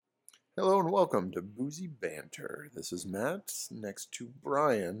Hello and welcome to Boozy Banter. This is Matt next to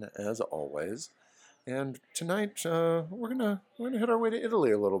Brian, as always. And tonight we're gonna hit our way to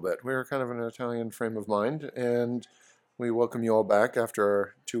Italy a little bit. We're kind of in an Italian frame of mind, and we welcome you all back after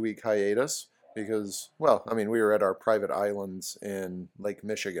our 2 week hiatus because, well, I mean, we were at our private islands in Lake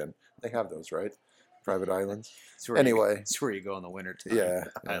Michigan. They have those, right? Private islands. Anyway, it's where you go in the wintertime. yeah,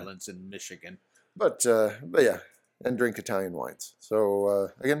 Islands in Michigan. but yeah, and drink Italian wines. So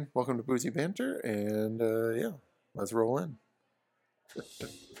again, welcome to Boozy Banter, and yeah, let's roll in.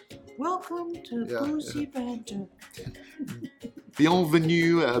 Welcome to Yeah, Boozy Banter.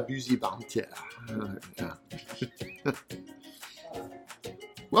 Bienvenue à Boozy Banter. Yeah.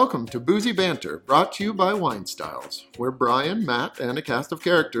 Welcome to Boozy Banter, brought to you by Wine Styles, where Brian, Matt, and a cast of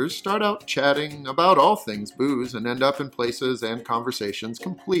characters start out chatting about all things booze and end up in places and conversations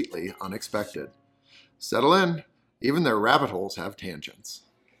completely unexpected. Settle in. Even their rabbit holes have tangents.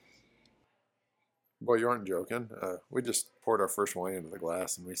 Well, you aren't joking. We just poured our first wine into the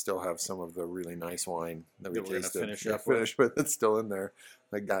glass, and we still have some of the really nice wine that we That we're gonna tasted. finish Yeah, up with. finish with. It's still in there.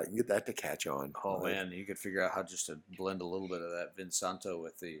 Like, get that to catch on. Oh Like, man, you could figure out how just to blend a little bit of that Vinsanto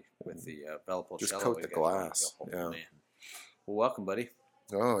with the Valpolicella. Just coat we the got going. glass, Oh, yeah. man. Well, welcome, buddy.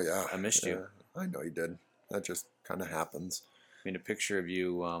 Oh yeah, I missed you. I know you did. That just kind of happens. I mean, a picture of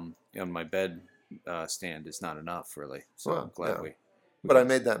you on my bed stand is not enough, really. So Well, I'm glad yeah. we. But I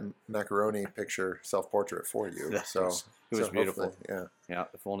made that macaroni picture self-portrait for you. That So was- it was beautiful. hopefully, yeah. Yeah,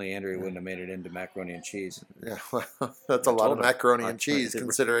 if only Andrea wouldn't have made it into macaroni and cheese. Yeah, well, that's a I lot told of him. macaroni I- and cheese, it-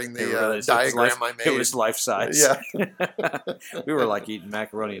 considering It the really is. diagram I It made. was life size. Yeah. We were like eating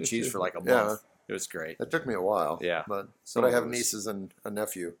macaroni and cheese for like a month. Yeah. It was great. It took me a while. Yeah. But Some I of have it was- nieces and a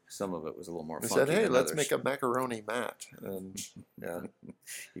nephew. Some of it was a little more They funky said, "Hey, than let's others. make a macaroni mat." And yeah,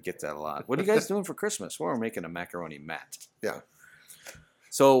 You get that a lot. What are you guys doing for Christmas? Well, we're making a macaroni mat. yeah.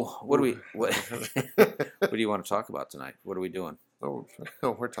 So what do what do you want to talk about tonight? What are we doing? Oh,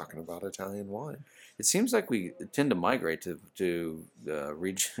 we're talking about Italian wine. It seems like we tend to migrate to the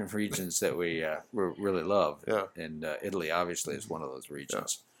regions that we really love. Yeah. And Italy obviously is one of those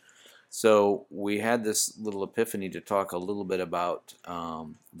regions. So we had this little epiphany to talk a little bit about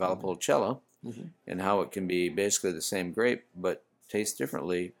Valpolicella Mhm. and how it can be basically the same grape but taste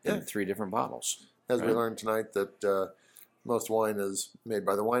differently Yeah. in 3 different bottles. As we Right. learned tonight, that most wine is made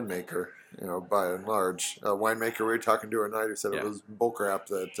by the winemaker. You know, by and large, a winemaker we were talking to at night who said Yeah. it was bullcrap.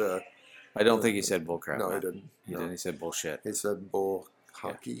 That I don't think he said bullcrap. no, he Matt. didn't. He No. didn't. He said bullshit. He said bull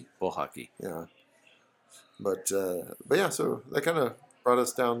hockey. Bull hockey. Yeah. But yeah, so that kind of brought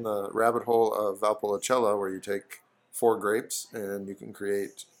us down the rabbit hole of Valpolicella, where you take 4 grapes and you can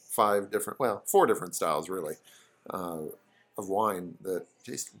create 4 different styles really of wine that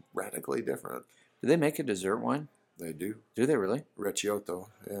taste radically different. Do they make a dessert wine? They do. Do they really? Recioto.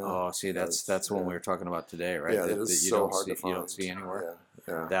 Yeah. Oh, see, that's the one we were talking about today, right? Yeah, that, it is that you so don't hard see, to find. You don't see anywhere.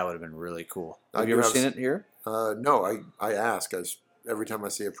 Yeah. That would have been really cool. I Have you do ever have seen it here? No, I ask. Every time I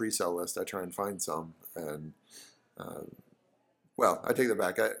see a pre-sale list, I try and find some. And well, I take that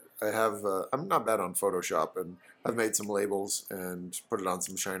back. I have. I'm not bad on Photoshop, and I've made some labels and put it on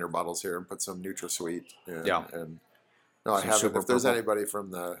some Shiner bottles here, and put some NutraSweet. And, Yeah. And no, I Some haven't. Super If there's Purple. anybody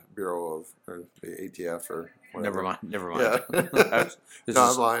from the Bureau of or the ATF or whatever. Never mind. Yeah. This No,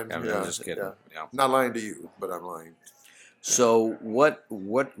 is- I'm lying. I'm Yeah, just kidding. yeah. Yeah. Not lying to you, but I'm lying. So, what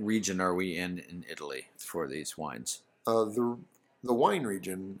region are we in Italy for these wines? The wine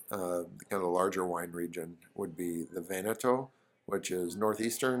region, kind of the larger wine region, would be the Veneto, which is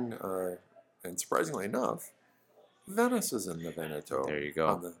northeastern, and surprisingly enough, Venice is in the Veneto. There you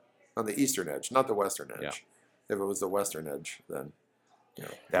go. On the eastern edge, not the western edge. Yeah. If it was the western edge, then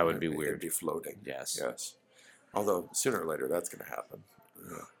That would be it'd weird. be floating. Yes. Yes. Although sooner or later that's going to happen.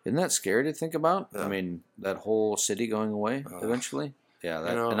 Yeah. Isn't that scary to think about? Yeah. I mean, that whole city going away Ugh. eventually. Yeah,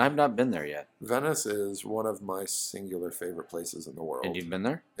 You know- and I've not been there yet. Venice is one of my singular favorite places in the world. And you've been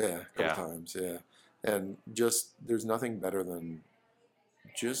there? Yeah, a couple times. Yeah, and just there's nothing better than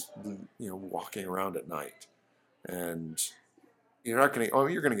just walking around at night, and you're not gonna. Oh,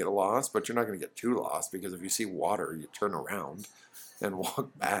 you're gonna get lost, but you're not gonna get too lost because if you see water, you turn around and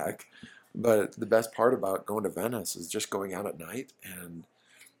walk back. But the best part about going to Venice is just going out at night and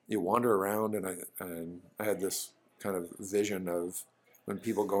you wander around, and I had this kind of vision of when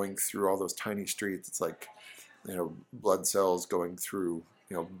people going through all those tiny streets. It's like blood cells going through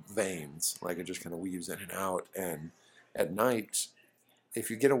veins, like it just kind of weaves in and out. And at night, if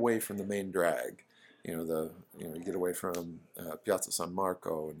you get away from the main drag, you get away from Piazza San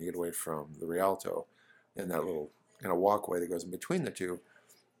Marco, and you get away from the Rialto, and that little kind of walkway that goes in between the two,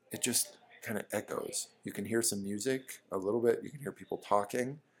 it just kind of echoes. You can hear some music a little bit, you can hear people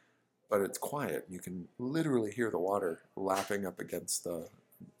talking, but it's quiet. You can literally hear the water lapping up against the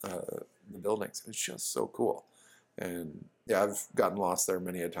buildings. It's just so cool. And yeah, I've gotten lost there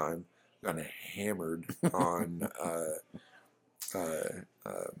many a time. Gotten hammered on.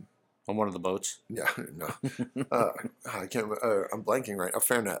 On one of the boats. Yeah, no, I can't. I'm blanking right. A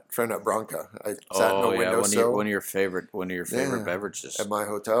Fairnet Branca. I sat in a windowsill. One of your favorite Yeah. beverages. At my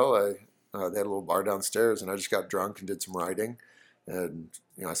hotel, they had a little bar downstairs, and I just got drunk and did some writing, and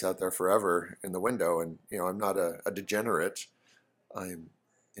I sat there forever in the window. And I'm not a degenerate. I'm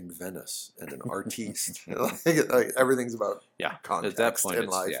in Venice and an artiste. Like, everything's about context at that point, in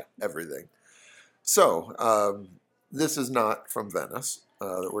life. Everything. So this is not from Venice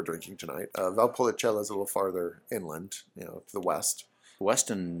that we're drinking tonight. Valpolicella is a little farther inland, to the west.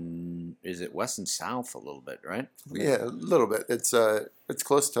 Is it west and south a little bit, right? Yeah, a little bit. It's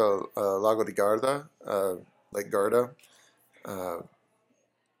close to Lago di Garda, Lake Garda,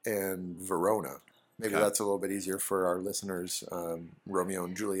 and Verona. Maybe that's a little bit easier for our listeners. Romeo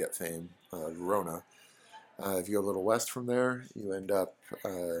and Juliet fame, Verona. If you go a little west from there, you end up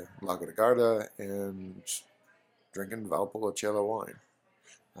Lago di Garda and drinking Valpolicella wine.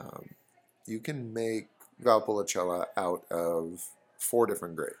 You can make Valpolicella out of 4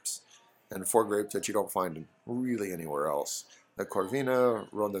 different grapes, and 4 grapes that you don't find really anywhere else. The Corvina,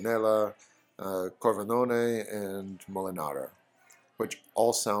 Rondinella, Corvinone, and Molinara, which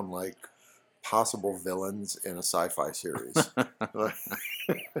all sound like possible villains in a sci-fi series.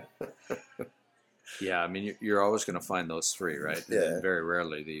 Yeah, I mean, you're always going to find those 3, right? Yeah. And very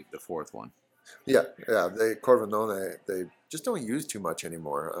rarely the 4th one. Yeah. The Corvinone, they just don't use too much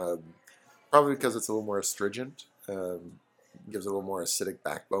anymore. Probably because it's a little more astringent, gives a little more acidic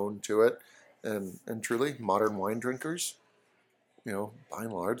backbone to it, and truly modern wine drinkers, by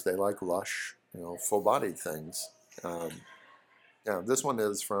and large, they like lush, full-bodied things. This one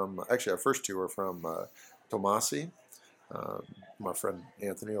is from, actually our first 2 are from Tomasi, my friend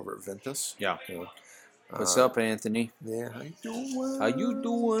Anthony over at Ventus. Yeah. What's up, Anthony? Yeah, how you doing? How you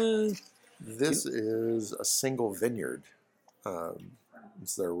doing? This is a single vineyard.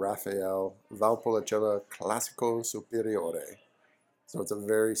 It's the Raphael Valpolicella Classico Superiore. So it's a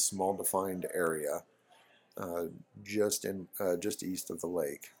very small defined area, just east of the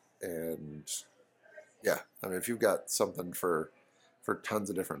lake. And yeah, I mean, if you've got something for tons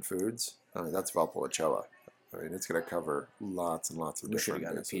of different foods, I mean, that's Valpolicella. I mean, it's going to cover lots and lots of We should different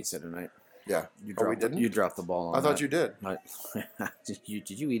have gotten a pizza tonight. Yeah. We didn't? You dropped the ball on I thought you did. Did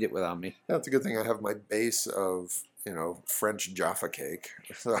you eat it without me? Yeah, it's a good thing I have my base of, French Jaffa cake.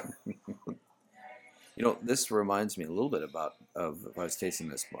 This reminds me a little bit of if I was tasting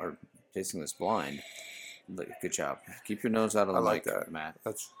this blind. Good job. Keep your nose out of the mic, Matt.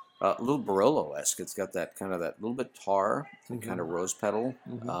 That's a little Barolo-esque. It's got that kind of that little bit tar and kind of rose petal.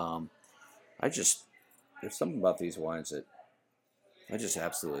 Mm-hmm. There's something about these wines that I just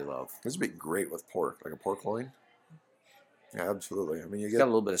absolutely love. This would be great with pork, like a pork loin. Yeah, absolutely. I mean, It's got a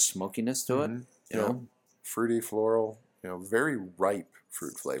little bit of smokiness to it. Fruity, floral. Very ripe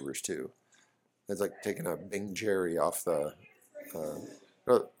fruit flavors too. It's like taking a Bing cherry off the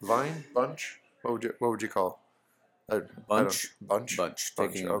vine bunch. What would you call? Bunch. Bunch.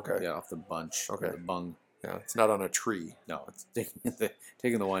 Taking okay. Off the bunch. Okay. The bung. Yeah, it's not on a tree. No, it's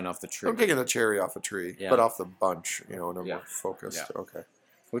taking the wine off the tree. I'm taking the cherry off a tree, but off the bunch. In a more focused. Yeah. Okay.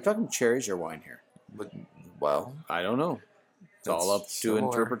 We're talking cherries or wine here. But well, I don't know. It's all up to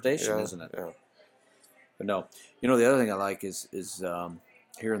interpretation, isn't it? Yeah. But no, the other thing I like is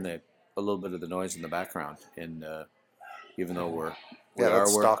hearing a little bit of the noise in the background, and even though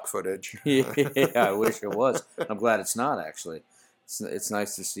that's stock footage. Yeah, I wish it was. I'm glad it's not actually. It's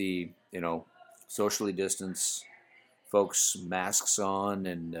nice to see socially distanced folks, masks on,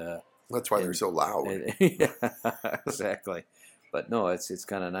 and that's why they're so loud. Yeah, exactly. But no, it's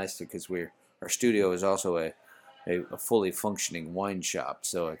kind of nice because our studio is also a fully functioning wine shop,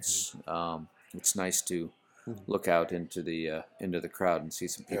 so it's nice to look out into the crowd and see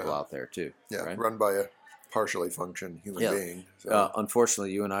some people out there too. Yeah, right? Run by a partially functioned human being. So.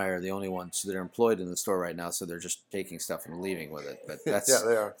 Unfortunately, you and I are the only ones that are employed in the store right now, so they're just taking stuff and leaving with it. But that's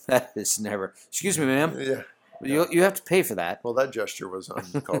they are. That is never. Excuse me, ma'am. Yeah. You have to pay for that. Well, that gesture was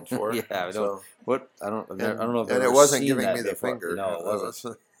uncalled for. Yeah, I don't. What I don't know. If and I've it wasn't seen giving that me the before. finger. No, it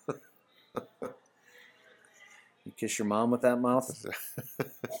wasn't. You kiss your mom with that mouth.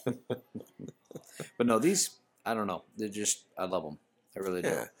 But no, these I don't know. They're just I love them. I really do.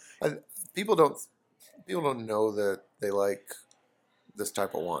 Yeah. People don't know that they like this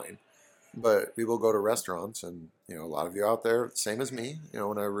type of wine, but people go to restaurants, and a lot of you out there, same as me.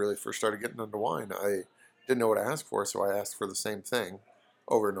 When I really first started getting into wine, I didn't know what to ask for, so I asked for the same thing,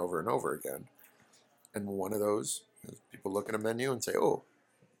 over and over and over again. And one of those is people look at a menu and say, oh,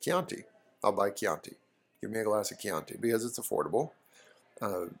 Chianti. I'll buy Chianti. Give me a glass of Chianti because it's affordable.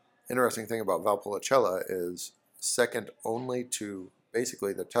 Interesting thing about Valpolicella is second only to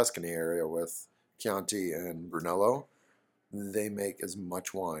basically the Tuscany area with Chianti and Brunello. They make as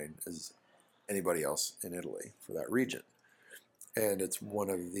much wine as anybody else in Italy for that region. And it's one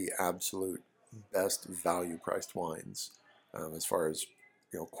of the absolute best value-priced wines as far as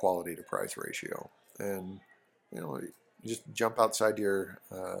quality to price ratio. And you just jump outside your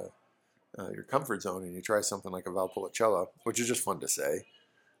comfort zone and you try something like a Valpolicella, which is just fun to say.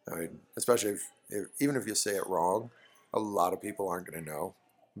 I mean, especially even if you say it wrong, a lot of people aren't going to know.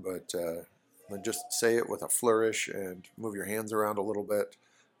 But just say it with a flourish and move your hands around a little bit.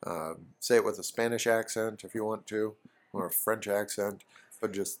 Say it with a Spanish accent if you want to, or a French accent.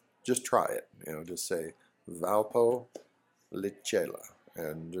 But just try it. Just say Valpolicella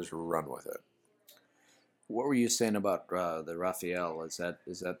and just run with it. What were you saying about the Raphael? Is that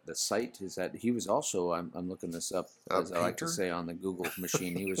the site? Is that he was also? I'm looking this up as I like to say on the Google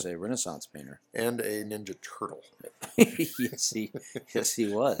machine. He was a Renaissance painter and a Ninja Turtle. yes, he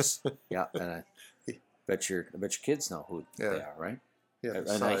was. Yeah, bet your kids know who they are, right? Yeah, and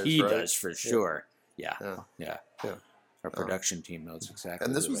size, he right? does for sure. Yeah. Yeah. Our production team knows exactly.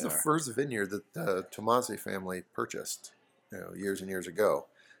 And this who was they the are. first vineyard that the Tomasi family purchased, years and years ago,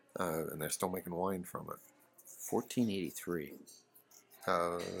 and they're still making wine from it. 1483.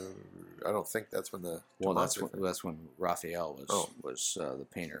 I don't think that's when the Well, Tomasi that's when Raphael was the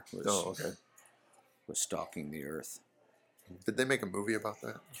painter was stalking the earth. Did they make a movie about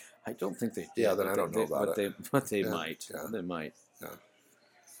that? I don't think they did. Yeah, then I don't know about it. But they Yeah, might. yeah. They might. Yeah,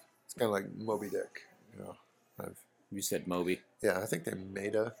 it's kind of like Moby Dick. You said Moby. Yeah, I think they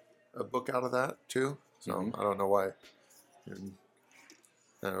made a book out of that too. So Mhm. I don't know why. And,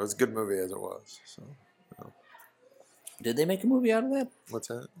 it was a good movie as it was. So Did they make a movie out of that? what's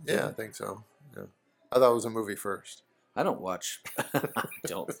that? Yeah, I think so. Yeah, I thought it was a movie first. I don't watch. I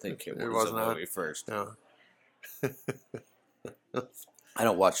don't think it was a movie first. No. I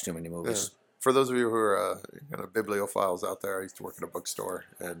don't watch too many movies. Yeah. For those of you who are kind of bibliophiles out there, I used to work at a bookstore,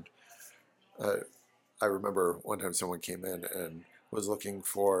 and I remember one time someone came in and was looking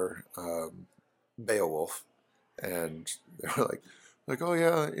for Beowulf, and they were like, oh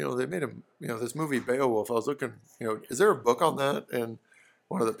yeah, they made him, this movie Beowulf. I was looking, is there a book on that? And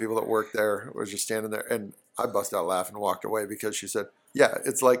one of the people that worked there was just standing there, and I busted out laughing and walked away because she said, yeah,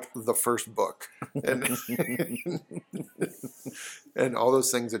 it's like the first book, and and all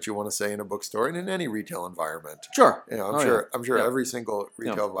those things that you want to say in a bookstore and in any retail environment. Sure. I'm sure Yeah. every single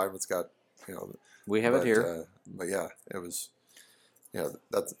retail environment's got, We have it here. But yeah, it was,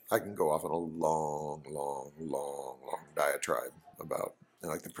 that's, I can go off on a long diatribe about,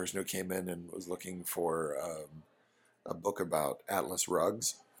 like the person who came in and was looking for a book about Atlas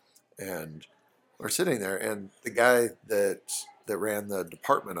rugs, and we're sitting there, and the guy that ran the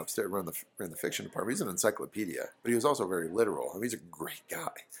department upstairs, ran the fiction department, he's an encyclopedia, but he was also very literal. I mean, he's a great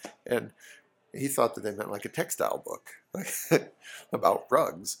guy, and he thought that they meant like a textile book, like about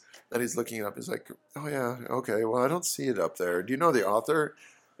rugs. And he's looking it up. He's like, oh yeah, okay, well, I don't see it up there. Do you know the author?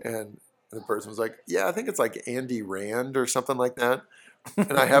 And the person was like, yeah, I think it's like Andy Rand or something like that.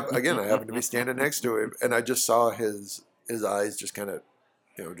 And I happened to be standing next to him, and I just saw his eyes just kind of,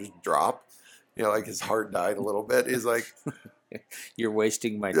 just drop. Like his heart died a little bit. He's like, you're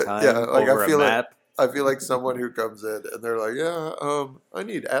wasting my time like over a map. I feel like someone who comes in and they're like, yeah, I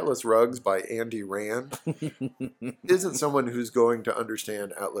need Atlas Rugs by Andy Rand. Isn't someone who's going to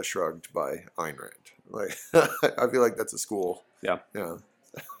understand Atlas Shrugged by Ayn Rand. Like, I feel like that's a school. Yeah. Yeah.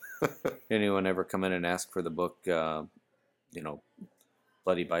 Anyone ever come in and ask for the book,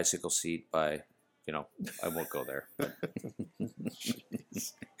 Bloody Bicycle Seat by, I won't go there.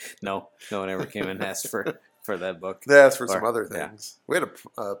 No one ever came in and asked for that book. They asked for some Or- other things. We had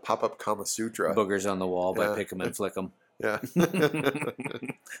a pop-up Kama Sutra. Boogers on the Wall by Yeah. Pick 'em and Flick 'em. Yeah.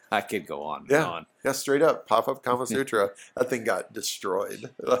 I could go on and Yeah. on. Yeah, straight up. Pop-up Kama Sutra. That thing got destroyed.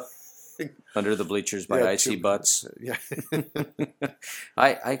 Under the Bleachers by Yeah, Icy Butts. Yeah.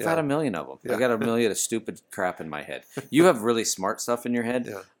 I got Yeah. a million of them. Yeah. I got a million of stupid crap in my head. You have really smart stuff in your head.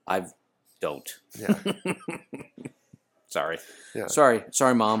 Yeah. I don't. Yeah. Sorry. Yeah.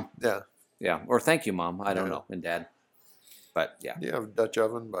 Sorry, Mom. Yeah. Yeah. Or thank you, Mom. I don't Yeah. know. And Dad. But yeah. You have Dutch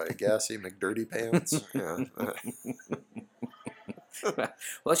Oven by Gassy McDirty Pants. Yeah.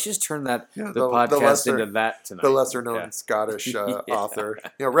 Let's just turn the the podcast lesser- into that tonight. The lesser known Yeah. Scottish Yeah. author.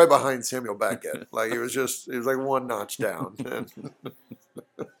 Right behind Samuel Beckett. Like he was like one notch down.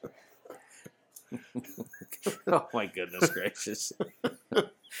 Oh my goodness gracious.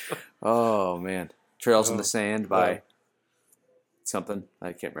 Oh man, Trails in the Oh, Sand by something.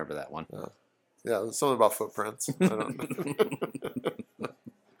 I can't remember that one. yeah, there's something about footprints. I don't.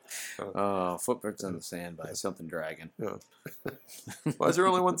 Oh, Footprints in the Sand by something dragon. Yeah. Why is there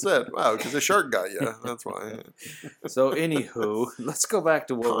only one set? Wow, because a shark got you. That's why. So, anywho, let's go back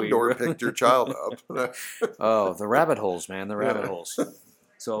to what Condor picked your child up. Oh, the rabbit holes, man, the rabbit Yeah. holes.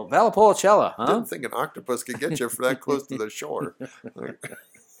 So, Valpolicella, huh? Didn't think an octopus could get you for that close to the shore.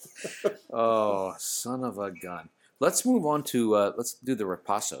 Oh, son of a gun. Let's move on to, let's do the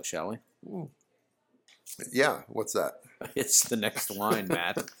Ripasso, shall we? Yeah, what's that? It's the next wine,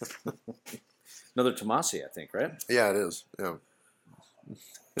 Matt. Another Tomasi, I think, right? Yeah, it is. Yeah.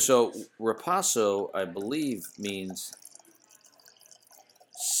 So, Ripasso, I believe, means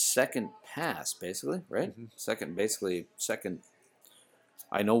second pass, basically, right? Mhm. Second.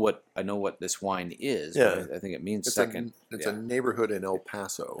 I know what this wine is. Yeah. But I think it means It's second. It's yeah. a neighborhood in El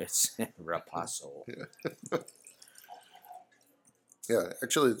Paso. It's Ripasso. Yeah,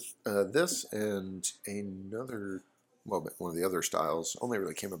 actually, this and another, well, one of the other styles only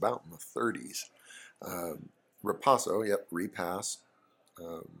really came about in the 30s. Ripasso, yep, repass.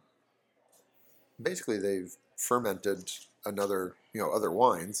 Basically, they've fermented other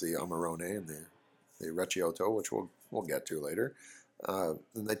wines, the Amarone and the Recioto, which we'll get to later.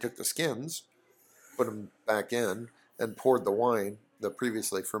 Then they took the skins, put them back in, and poured the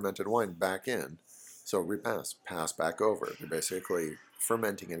previously fermented wine back in. So repass, pass back over. They're basically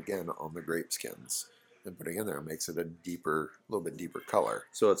fermenting it again on the grape skins and putting it in there. It makes it a little bit deeper color.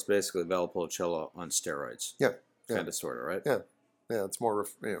 So it's basically Valpolicella on steroids. Yeah, Kind of, sort of, right? yeah, yeah. It's more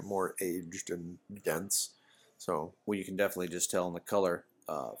more aged and dense. So Well, you can definitely just tell in the color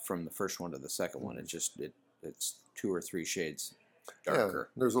from the first one to the second one. It's 2 or 3 shades darker.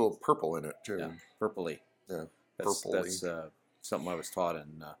 yeah, there's a little purple in it too. Yeah, purpley. Yeah, That's purpley. something I was taught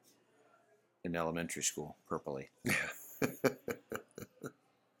in elementary school. Purpley.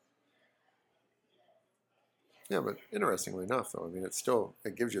 Yeah, but interestingly enough, though, I mean,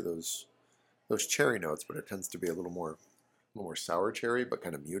 it gives you those cherry notes, but it tends to be a little more sour cherry, but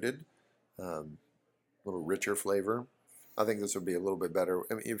kind of muted, a little richer flavor. I think this would be a little bit better.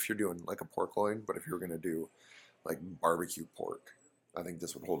 I mean, if you're doing like a pork loin, but if you're going to do like barbecue pork, I think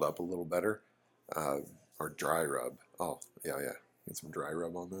this would hold up a little better. Or dry rub. Oh, yeah, yeah. Get some dry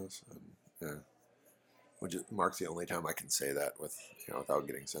rub on this. And, yeah. Which marks the only time I can say that without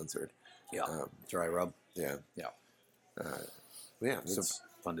getting censored. Yeah. Dry rub. Yeah. Yeah. Yeah. So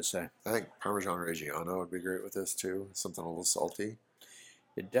fun to say. I think Parmesan Reggiano would be great with this too. Something a little salty.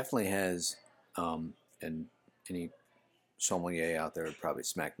 It definitely has, and any sommelier out there would probably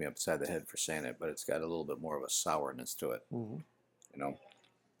smack me upside the head for saying it, but it's got a little bit more of a sourness to it. Mm-hmm. Don't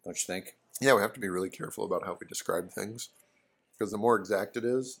you think? Yeah, we have to be really careful about how we describe things, because the more exact it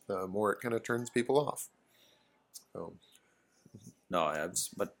is, the more it kind of turns people off. So. No,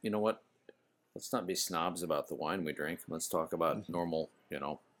 but you know what? Let's not be snobs about the wine we drink. Let's talk about normal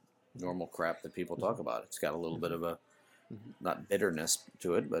crap that people talk about. It's got a little bit of a, not bitterness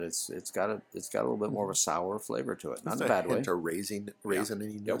to it, but it's got a little bit more of a sour flavor to it. Not in a bad way. Hint of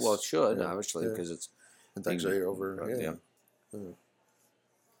raisin-iness. Yeah, well, it should Yeah, obviously yeah. because it's actually over. Yeah.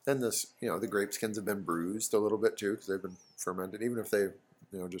 And this, the grape skins have been bruised a little bit too because they've been fermented. Even if they,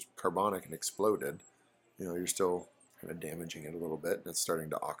 just carbonic and exploded, you're still kind of damaging it a little bit, and it's starting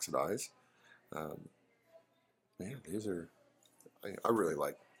to oxidize. These are, I really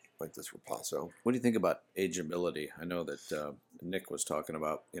like this Ripasso. What do you think about ageability? I know that Nick was talking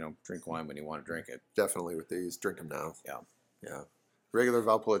about, drink wine when you want to drink it. Definitely with these, drink them now. Yeah. Yeah. Regular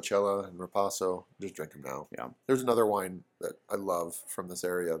Valpolicella and Ripasso, just drink them now. Yeah. There's another wine that I love from this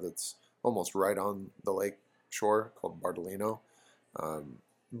area that's almost right on the lake shore called Bardolino.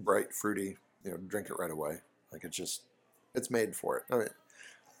 Bright, fruity, drink it right away. Like it's made for it. I mean,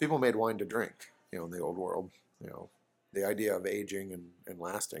 people made wine to drink, in the old world. The idea of aging and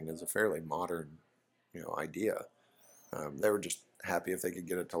lasting is a fairly modern, idea. They were just happy if they could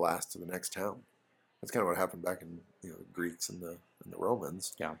get it to last to the next town. That's kind of what happened back in the Greeks and the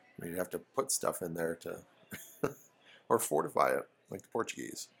Romans. Yeah. I mean, you'd have to put stuff in there to or fortify it like the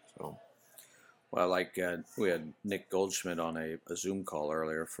Portuguese. So. Well, like we had Nick Goldschmidt on a Zoom call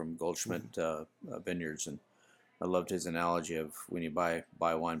earlier from Goldschmidt Vineyards, and I loved his analogy of when you buy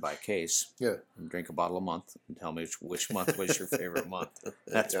wine by case, Yeah. and drink a bottle a month, and tell me which month was your favorite month.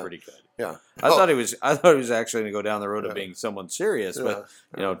 That's pretty good. Yeah. I thought he was actually going to go down the road of being someone serious, but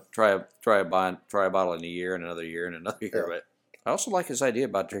try a bottle in a year and another year and another year. Yeah. But I also like his idea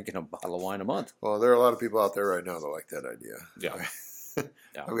about drinking a bottle of wine a month. Well, there are a lot of people out there right now that like that idea. Yeah.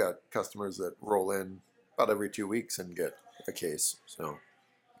 I've got customers that roll in about every 2 weeks and get a case. So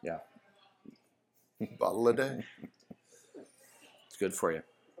Yeah. Bottle a day. It's good for you.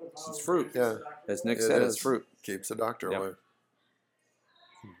 It's fruit. Yeah, As Nick it said, is. it's fruit. Keeps the doctor Yep. away.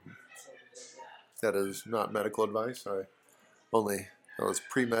 That is not medical advice. I was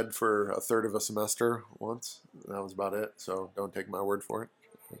pre-med for a third of a semester once. That was about it. So don't take my word for it.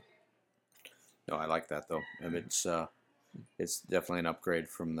 No, I like that though. And it's definitely an upgrade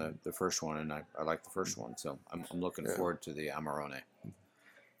from the first one, and I like the first one. So I'm looking Yeah. forward to the Amarone.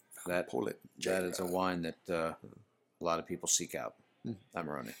 That Pull it. that is a wine that a lot of people seek out.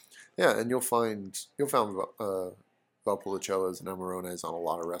 Amarone. Yeah, and you'll find Valpolicella and Amarones on a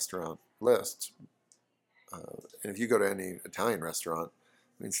lot of restaurant lists. And if you go to any Italian restaurant,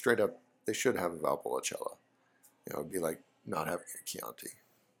 I mean, straight up, they should have a Valpolicella. It'd be like not having a Chianti.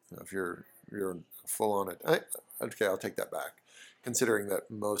 If you're full on it, okay, I'll take that back. Considering that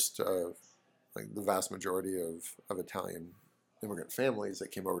most of, like the vast majority of Italian immigrant families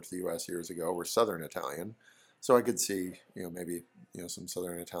that came over to the U.S. years ago were Southern Italian, so I could see, maybe some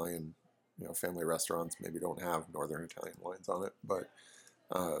Southern Italian, family restaurants maybe don't have Northern Italian wines on it, but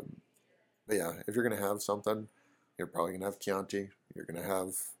yeah, if you're gonna have something, you're probably gonna have Chianti, you're gonna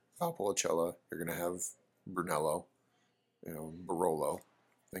have Valpolicella, you're gonna have Brunello, Barolo,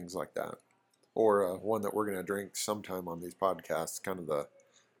 things like that. Or one that we're going to drink sometime on these podcasts, kind of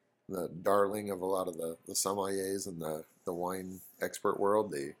the darling of a lot of the sommeliers and the wine expert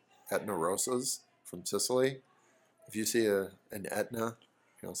world, the Etna Rosas from Sicily. If you see an Etna,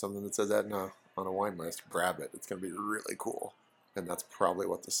 something that says Etna on a wine list, grab it. It's going to be really cool. And that's probably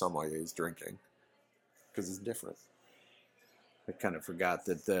what the sommelier is drinking, because it's different. I kind of forgot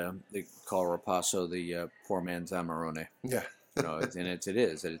that they call Ripasso the poor man's Amarone. Yeah. And it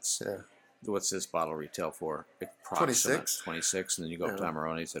is. It's Yeah. What's this bottle retail for? 26. 26, and then you go up to Yeah.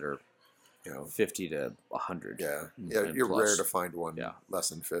 Amarones that are 50 to 100. Yeah. and You're plus. rare to find one Yeah. less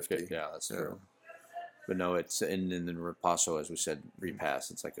than 50. Yeah, that's true. But no, it's and then Ripasso, as we said,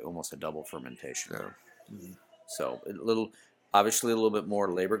 repass. It's like almost a double fermentation. Yeah. So obviously a little bit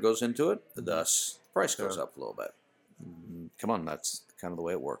more labor goes into it. Thus, the price goes up a little bit. Come on, that's kind of the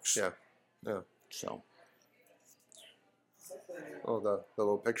way it works. Yeah. Yeah. So. Oh, the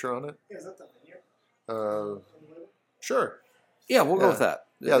little picture on it? Yeah, is that the menu? Sure. Yeah, we'll go with that.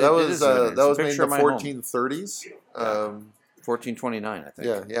 Yeah, It that is was a vineyard. It's a made in picture the of my home. 1430s. 1429, I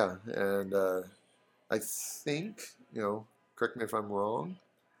think. Yeah, and I think, correct me if I'm wrong,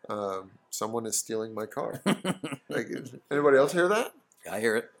 someone is stealing my car. Like, anybody else hear that? I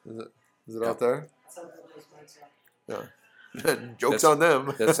hear it. Is it out there? Something those mics are. Yeah. Joke's on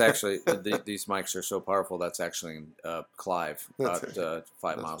them. That's actually these mics are so powerful. That's actually in Clive, That's about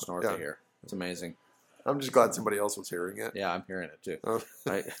 5 miles north of here. It's amazing. I'm just glad somebody else was hearing it. Yeah, I'm hearing it too. Oh.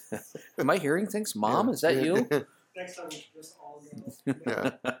 Am I hearing things? Mom, is that you? Next time we should just all go.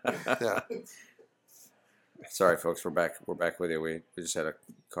 Yeah. Yeah. Sorry, folks. We're back. We're back with you. We just had a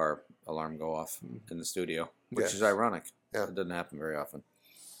car alarm go off in the studio, which Yes. is ironic. Yeah. It doesn't happen very often.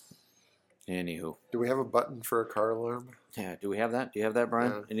 Anywho, Do we have a button for a car alarm? yeah. Do we have that? Do you have that,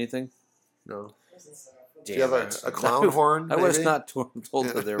 Brian? Yeah. Anything? No. Where's the setup? Do you have a clown horn? I was maybe? not told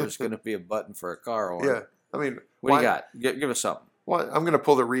that there was going to be a button for a car horn. Yeah. I mean, What do you got? Give us something. Why, I'm going to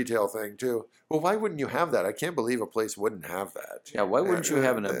pull the retail thing too. Well, why wouldn't you have that? I can't believe a place wouldn't have that. Yeah, why wouldn't you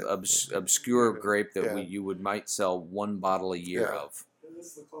have an Yeah. obscure grape that Yeah. you might sell one bottle a year Yeah. of? This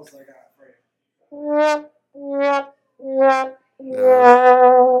is the closest I got for you.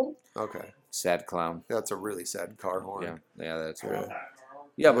 Yeah. Okay. Sad clown. That's a really sad car horn. Yeah, that's I right. love that, Carl.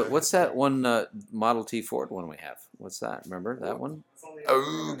 Yeah, but what's that one Model T Ford one we have? What's that? Remember that one? It's only-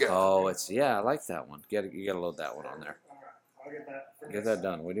 Oh, God. Oh, I like that one. You gotta load that one on there. All right, I'll get that. for Get next that time.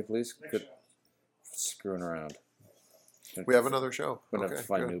 done, would you please? Next Good show. screwing around. We have another show. We're gonna have Okay, to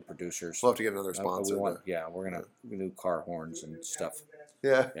find good. new producers. We'll have to get another We sponsor. want, we're gonna do car horns and stuff.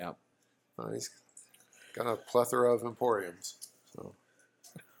 Yeah. Yeah. He's got a plethora of emporiums. So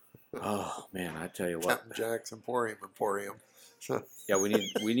Oh man, I tell you what. Captain Jack's Emporium. Yeah,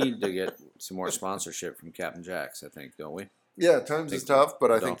 we need to get some more sponsorship from Captain Jack's. I think, don't we? Yeah, times is tough,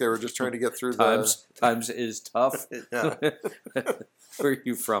 but I think No. they were just trying to get through Times is tough. Yeah. Where are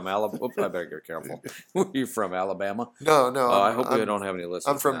you from, Alabama? I better get careful. Where are you from, Alabama? No. Oh, I hope we I'm, don't have any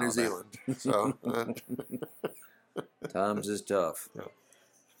listeners. I'm from in New Alabama. Zealand, so Times is tough.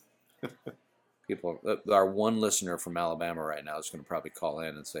 Yeah. People, our one listener from Alabama right now is going to probably call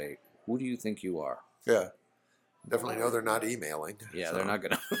in and say, "Who do you think you are?" yeah, definitely know they're not emailing. Yeah, so, they're not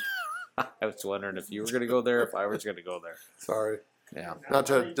going to. I was wondering if you were going to go there, if I was going to go there. Sorry, Yeah, not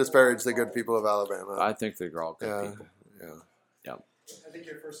to disparage the good people of Alabama. I think they're all good yeah, people. yeah. Yeah. I think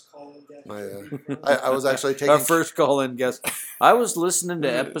your first call in guest. My, would be from- I was actually taking Our first call-in guest. I was listening to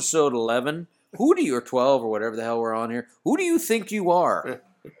episode 11. Who do you, or 12 or whatever the hell we're on here? Who do you think you are?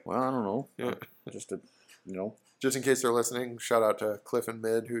 Well, I don't know. Yeah. Just a, you know. Just in case they're listening, shout out to Cliff and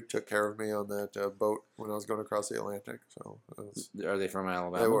Mid who took care of me on that boat when I was going across the Atlantic. So Are they from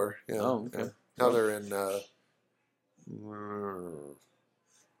Alabama? they were, yeah. Oh, okay. Yeah. Now they're in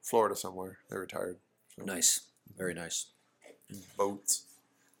Florida somewhere. They retired. So. Nice. Very nice. Boats.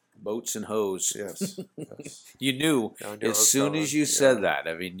 Boats and hose. Yes. Yes. You knew Yeah, I knew it as was soon coming. as you Yeah. said that.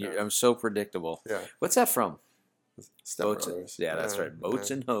 I mean, Yeah. I'm so predictable. Yeah. What's that from? Step Boats. Brothers. Yeah, that's right.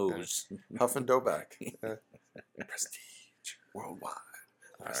 Boats and hose. Huff and Doback. Prestige worldwide.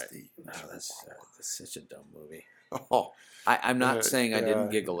 All right. Prestige. Oh, that's such a dumb movie. Oh, I'm not Yeah, saying I didn't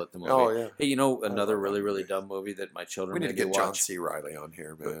yeah. giggle at the movie. Oh, yeah. Hey, you know another love really that really movie. dumb movie that my children we need to maybe get John watch C. Riley on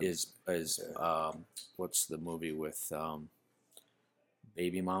here, man. is Yeah. what's the movie with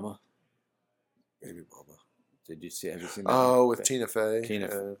Baby Mama? Baby Mama. Did you see? Have you seen that? Oh, one? with Tina Fey.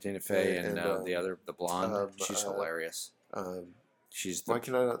 Tina Fey and the blonde. She's uh, hilarious. Um, She's the why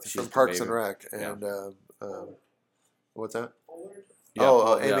can I not? she's From the Parks baby. and Rec. Yeah. And what's that? Pollard? yeah, oh,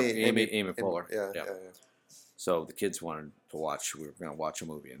 Paul- yeah, Amy Amy Poehler. Yeah, Yeah. yeah. So the kids wanted to watch. We were going to watch a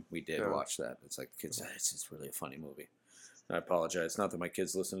movie, and we did Yeah. watch that. It's like the kids said, it's really a funny movie. And I apologize. Not that my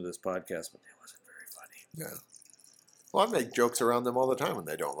kids listen to this podcast, but it wasn't very funny. Yeah. Well, I make jokes around them all the time and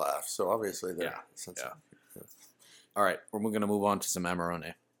they don't laugh. So obviously they're Yeah, sensitive. All right, we're going to move on to some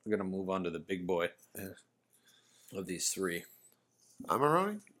Amarone. We're going to move on to the big boy Yeah. of these three. I'm a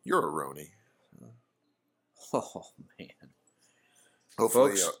Roni. You're a Roni. Oh man,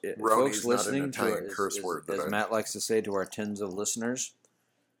 Hopefully, folks, Roni's folks not an listening Italian to curse word. as But Matt likes to say to our tens of listeners,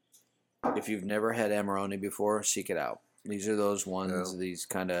 if you've never had Amarone before, seek it out. These are those ones, Yeah. these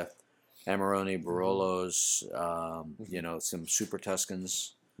kind of Amarone Barolos, you know, some Super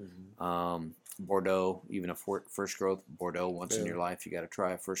Tuscans, Bordeaux, even a first growth Bordeaux once in Yeah. your life. You got to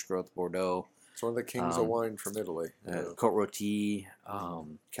try a first growth Bordeaux. it's one of the kings of wine from Italy. Cote Rôtie,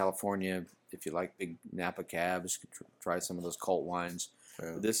 California. If you like big Napa cabs, try some of those cult wines.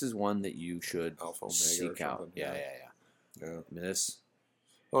 Yeah. This is one that you should Alpha Omega or seek out. something, Yeah. yeah. I mean, this.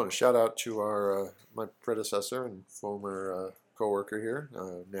 I want to shout out to our my predecessor and former coworker here,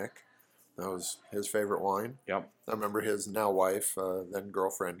 Nick. That was his favorite wine. Yep. I remember his now wife, then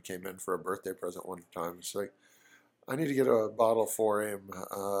girlfriend, came in for a birthday present one time. She's like, "I need to get a bottle for him.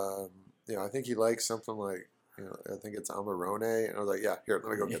 I think he likes something like, I think it's Amarone." And I was like, "Yeah, here,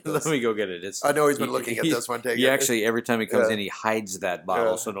 let me go get this." Let me go get it. It's. I know he's been looking at this one. He actually, every time he comes Yeah. in, he hides that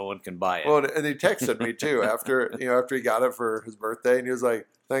bottle Yeah. so no one can buy it. Well, and he texted me too after he got it for his birthday, and he was like,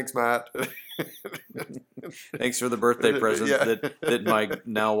 "Thanks, Matt." Thanks for the birthday present Yeah. that my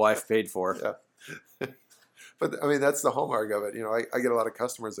now wife paid for. Yeah. But I mean, that's the hallmark of it. I get a lot of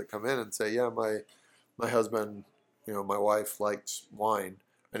customers that come in and say, "Yeah, my husband, my wife likes wine,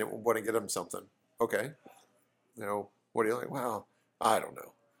 and I want to get him something." Okay, what do you like? Wow, I don't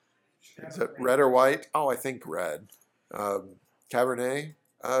know. Is it red or white? Oh, I think red. Cabernet?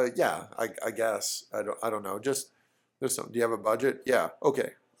 Yeah, I guess. I don't know. Just there's some. Do you have a budget? Yeah.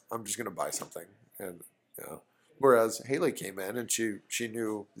 Okay, I'm just gonna buy something, and Whereas Haley came in and she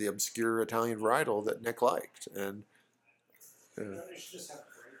knew the obscure Italian varietal that Nick liked, and You should just have a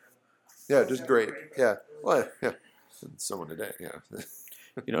grape. yeah, just great. Yeah, well, yeah, and someone today,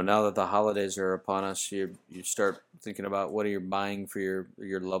 yeah. Now that the holidays are upon us, you start thinking about what are you buying for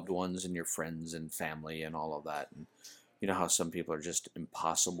your loved ones and your friends and family and all of that. And you know how some people are just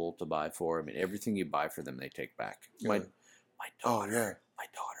impossible to buy for. I mean, everything you buy for them, they take back. My Yeah. daughter, Oh, yeah. my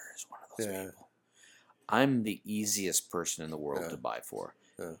daughter is one of those Yeah. people. I'm the easiest person in the world Yeah. to buy for.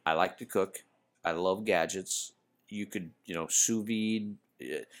 Yeah. I like to cook. I love gadgets. You could, sous vide.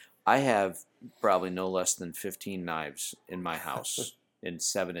 I have probably no less than 15 knives in my house and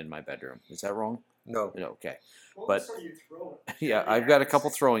 7 in my bedroom. Is that wrong? No, Okay. What But- are you throwing? Yeah, I've got a couple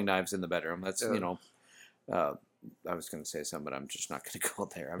throwing knives in the bedroom. That's, Yeah. I was going to say something, but I'm just not going to go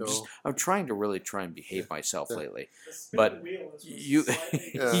there. No. I'm trying to really try and behave myself Yeah. lately. The spin But wheel is You,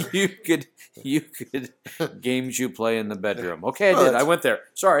 slightly- Yeah. you could games you play in the bedroom. Okay, I Well, did. I that's- went there.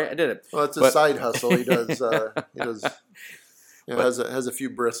 Sorry, I did it. well, it's a But- side hustle. He does. But- has a few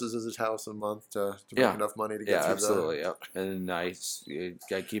brisses as his house a month to Yeah. make enough money to get Yeah, through absolutely. Yep. And I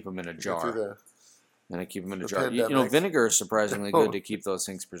keep them in a the, get through jar. And I keep them in a the jar. pandemic. Vinegar is surprisingly Oh. good to keep those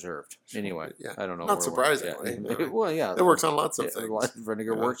things preserved. Anyway, Yeah. I don't know. Not where we're- surprisingly. Yeah. Well, yeah. It works on lots of Yeah, things.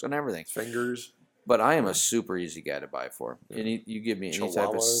 Vinegar Yeah. works on everything. Fingers. But I am a super easy guy to buy for. Yeah. You give me any type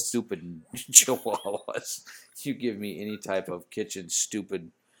of Chihuahuas. stupid chihuahuas. You give me any type of kitchen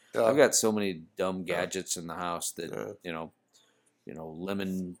stupid. Yeah. I've got so many dumb gadgets in the house that Yeah.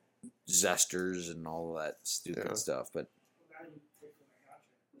 lemon zesters and all of that stupid Yeah. stuff. But Now you pick when I got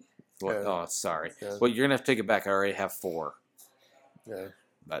you. what? Yeah. Oh, sorry. Yeah. Well, you're gonna have to take it back. I already have 4. Yeah.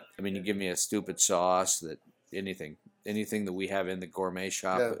 But I mean, you give me a stupid sauce that anything that we have in the gourmet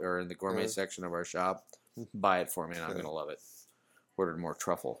shop Yeah. or in the gourmet Yeah. section of our shop, buy it for me, and I'm Yeah. gonna love it. Ordered more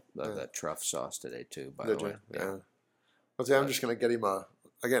truffle, Yeah. that truff sauce today too. By Did the way, you? Yeah. Well, see, I'm just gonna get him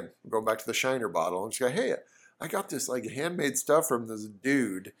again, going back to the Shiner bottle. I'm just going, hey, I got this like handmade stuff from this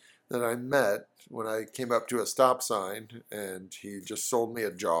dude that I met when I came up to a stop sign, and he just sold me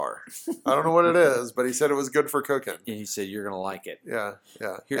a jar. I don't know what it is, but he said it was good for cooking. And he said you're gonna like it. Yeah,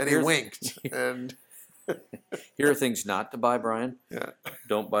 yeah. Here- And he here's- winked, and Here are things not to buy, Brian. yeah,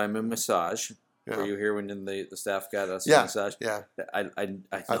 Don't buy him a massage. Were yeah, you here when the staff got us a Yeah. massage? yeah. I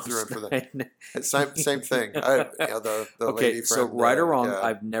I threw in for that. It's same thing. The Okay, lady so friend, right or wrong, yeah.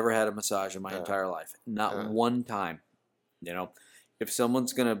 I've never had a massage in my Yeah. entire life. Not Yeah. one time. If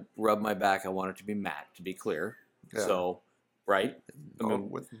someone's gonna rub my back, I want it to be matte. To be clear, Yeah. so right. I Go mean,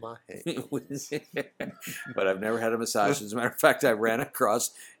 with my head. but I've never had a massage. As a matter of fact, I ran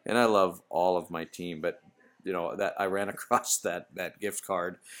across, and I love all of my team, but that I ran across that gift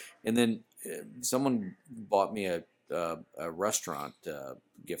card, and then someone bought me a restaurant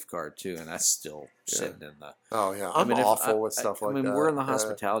gift card too, and that's still Yeah. sitting in the. Oh yeah, I'm if- awful with stuff like that. we're in the Yeah.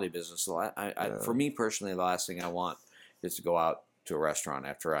 hospitality business, so Yeah. for me personally, the last thing I want is to go out to a restaurant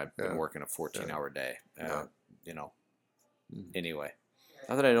after I've been Yeah. working a 14-hour day. Yeah. Mhm. Anyway,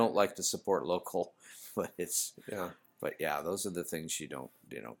 not that I don't like to support local, but Yeah. yeah, those are the things you don't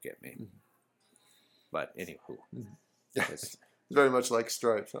get me. Mhm. But anywho, Yeah. it's- Very much like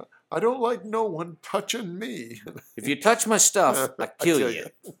Stripes. I don't like no one touching me. if you touch my stuff, I I kill kill you.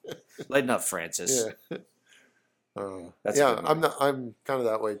 Lighten up, Francis. Yeah. That's a Yeah, good movie. I'm kind of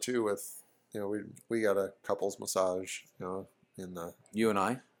that way too. With we got a couples massage. In the You and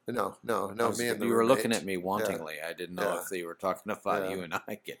I. no, me and the you were looking roommate. at me wantingly. I didn't know Yeah. if they were talking about Yeah. you and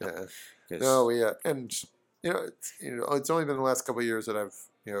I. Yeah. 'Cause- No, and it's only been the last couple of years that I've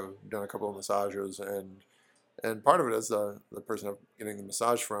done a couple of massages, and part of it is the person I'm getting the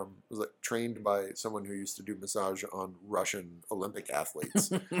massage from was like trained by someone who used to do massage on Russian Olympic athletes,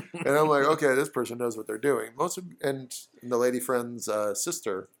 and I'm like, okay, this person knows what they're doing. And the lady friend's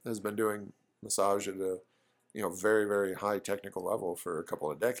sister has been doing massage at a very, very high technical level for a couple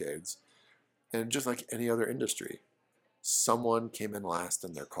of decades, and just like any other industry, someone came in last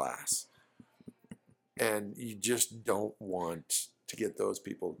in their class. And you just don't want to get those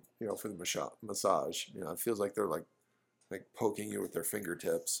people, for the massage. It feels like they're like poking you with their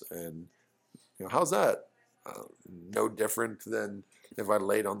fingertips. And how's that? No different than if I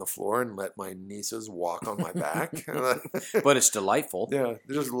laid on the floor and let my nieces walk on my back. but it's delightful. Yeah,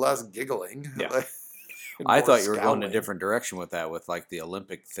 there's just less giggling. Yeah. And I more thought you were going a scowling. different direction with that, with like the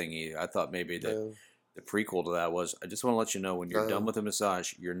Olympic thingy. I thought maybe the prequel to that was, I just want to let you know when you're done with the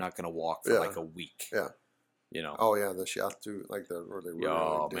massage, you're not going to walk for Yeah. like a week. Yeah. Oh, yeah, the shiatsu, like where they really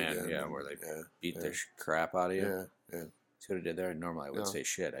Oh, dig man, in yeah, and- where they yeah, beat yeah. the crap out of you. Yeah, yeah. See what I did there? Normally I would Yeah. say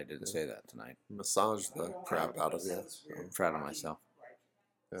shit. I didn't Yeah. say that tonight. Massage the crap out of you. Sounds weird. I'm proud of myself. Like,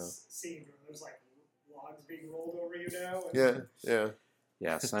 Yeah. seeing there's like logs being rolled over you now. And Yeah, yeah.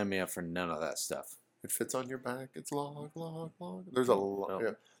 Yeah, sign me up for none of that stuff. It fits on your back. It's log. There's a lot. No.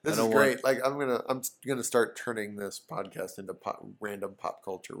 Yeah. This is don't great. Like I'm gonna start turning this podcast into random pop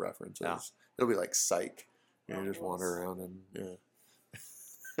culture references. Yeah. It'll be like Psych. You just wander around and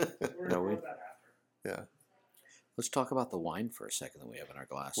We're No, gonna we- go that after. yeah. Let's talk about the wine for a second that we have in our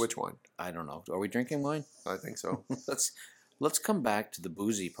glass. Which one? I don't know. Are we drinking wine? I think so. Let's come back to the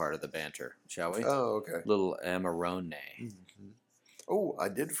boozy part of the banter, shall we? Oh, okay. Little Amarone. Mhm. Oh, I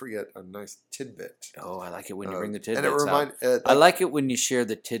did forget a nice tidbit. Oh, I like it when you Uh, bring the and tidbits it out. remind. I like it when you share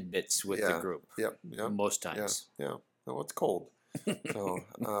the tidbits with the Yeah. group. Yep. Yep. Most times. Yeah. Oh, it's cold. So,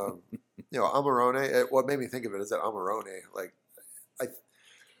 Amarone. What made me think of it is that Amarone,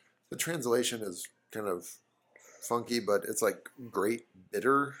 the translation is kind of funky, but it's like great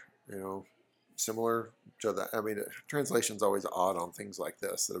bitter. Similar to that. I mean, translation's always odd on things like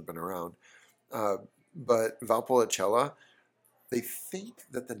this that have been around. But Valpolicella, they think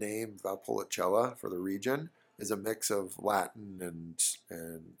that the name Valpolicella for the region is a mix of Latin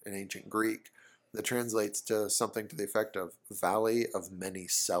and ancient Greek that translates to something to the effect of Valley of Many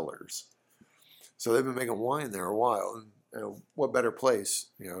Cellars. So they've been making wine there a while, and what better place,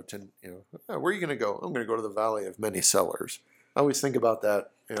 where are you going to go? I'm going to go to the Valley of Many Cellars. I always think about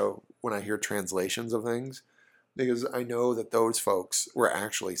that, when I hear translations of things, because I know that those folks were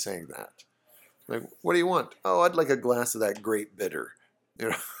actually saying that. Like, what do you want? Oh, I'd like a glass of that great bitter.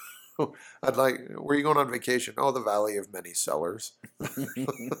 I'd like. Where are you going on vacation? Oh, the Valley of Many Cellars.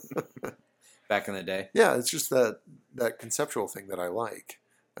 Back in the day. Yeah, it's just that conceptual thing that I like.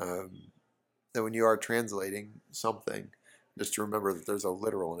 That when you are translating something, just to remember that there's a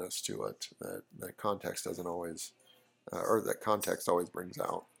literalness to it that context doesn't always, or that context always brings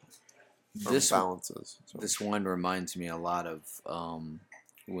out or This balances. So, this wine reminds me a lot of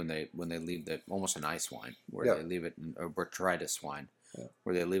when they leave the almost an ice wine where Yeah. they leave it or botrytis wine Yeah.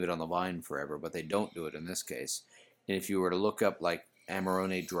 where they leave it on the vine forever, but they don't do it in this case. And if you were to look up like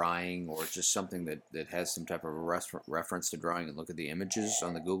Amarone drying or just something that has some type of a reference to drying and look at the images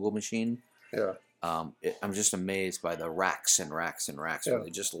on the Google machine, yeah, I'm just amazed by the racks and racks and racks Yeah. where they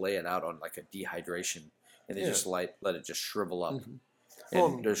just lay it out on like a dehydration and they Yeah. just let it just shrivel up. Mhm. And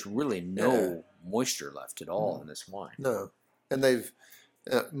Well, there's really no moisture left at all Mhm. in this wine. no, and they've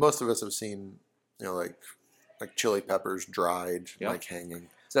most of us have seen like chili peppers dried, Yep. like hanging.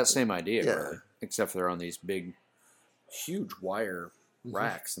 It's that same idea, Yeah. really, except for they're on these big, huge wire Mhm.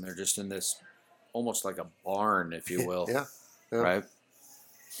 racks, and they're just in this almost like a barn, if you will, Yeah, yeah. right? I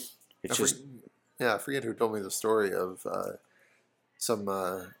It's just I forget who told me the story of some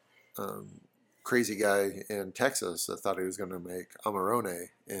crazy guy in Texas that thought he was going to make Amarone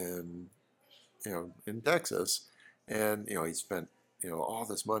in Texas, and he spent all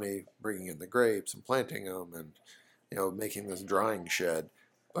this money bringing in the grapes and planting them and making this drying shed,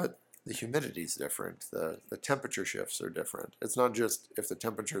 but the humidity's different. The temperature shifts are different. It's not just if the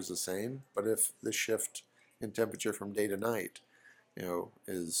temperature is the same, but if the shift in temperature from day to night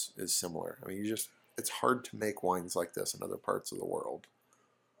is similar. I mean, it's hard to make wines like this in other parts of the world.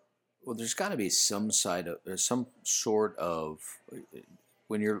 well, there's got to be there's some sort of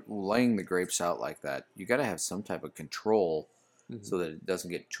when you're laying the grapes out like that, you got to have some type of control so that it doesn't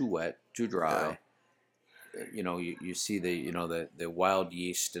get too wet, too dry. You see the wild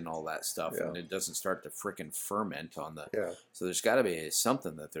yeast and all that stuff, Yeah. and it doesn't start to frickin' ferment on the. Yeah, So there's got to be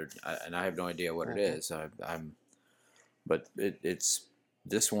something that and I have no idea what it Mhm. is. But it's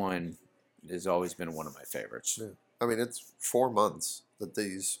this wine has always been one of my favorites. Yeah. I mean, it's 4 months that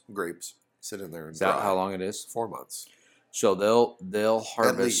these grapes sit in there and Is that dry. how long it is? 4 months. So they'll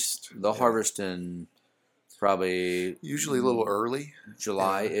harvest. least, They'll yeah. harvest in probably Usually a little early.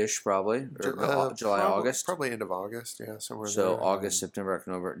 July-ish, probably or July, August. Probably end of August. Yeah, somewhere So there. August, September,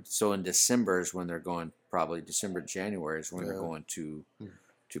 October. So in December is when they're going. Probably December, January is when they're Yeah. going to Hmm.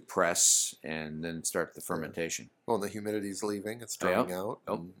 press and then start the fermentation. Well, and the humidity's leaving. It's Oh, yeah. drying out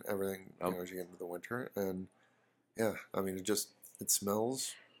Yep. and everything Yep. as you get into the winter. And yeah, I mean, it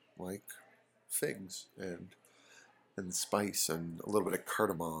smells like figs and spice and a little bit of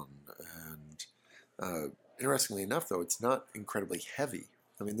cardamom. And interestingly enough, though, it's not incredibly heavy.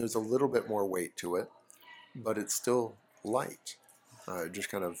 I mean, there's a little bit more weight to it, but it's still light. It just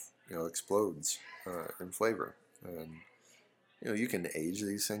kind of explodes in flavor. And you can age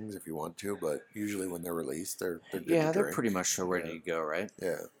these things if you want to, but usually when they're released, they're good to Yeah, they're drink. pretty much so ready Yeah. to go, right?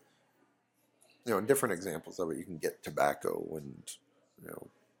 Yeah. And different examples of it, you can get tobacco and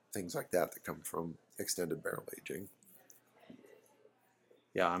things like that come from extended barrel aging.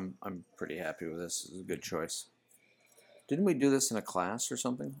 Yeah, I'm pretty happy with this. It's a good choice. Didn't we do this in a class or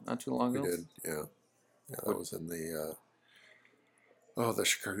something not too long We ago? did, yeah. Yeah, that was in the the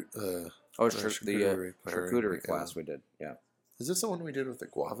charcuterie. Oh, The the charcuterie pairing, charcuterie yeah. class we did. Yeah. Is this the one we did with the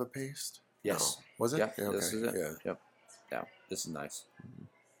guava paste? Yes. No. Was it? Yeah, okay. this is it. Yeah. Yep. Yeah, this is nice.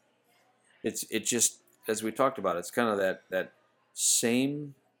 It just as we talked about, it's kind of that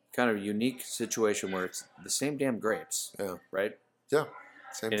same kind of unique situation where it's the same damn grapes, Yeah. right? Yeah.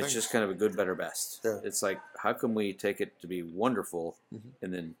 Same And thing. it's just kind of a good, better, best. Yeah. It's like, how can we take it to be wonderful Mhm.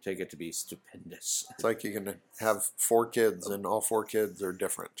 and then take it to be stupendous? It's like you can have 4 kids and all 4 kids are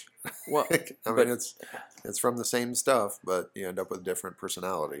different. Well, I mean, but- it's from the same stuff, but you end up with different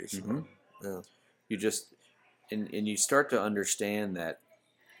personalities. Mhm. Yeah. you just and you start to understand that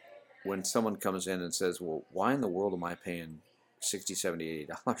when someone comes in and says, well, why in the world am I paying $60, $70,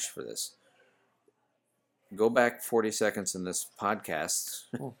 $80 for this? Go back 40 seconds in this podcast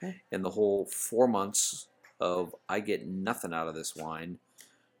and the whole 4 months of I get nothing out of this wine.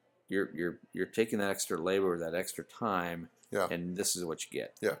 You're taking that extra labor, that extra time, Yeah. and this is what you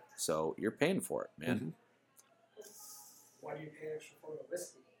get. Yeah. So you're paying for it, man. Mhm. Why do you pay extra for the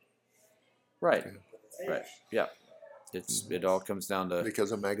whiskey? Right. Yeah. It's aged. Right. Yeah. It all comes down to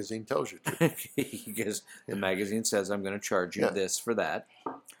Because a magazine tells you to. because the magazine says I'm going to charge you Yeah. this for that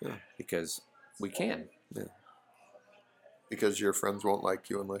Yeah. because we can. Because your friends won't like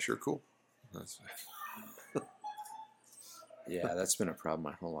you unless you're cool. That's, Yeah, that's been a problem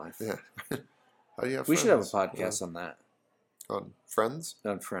my whole life. yeah. How do you have We should have a friends? podcast on that. On Friends?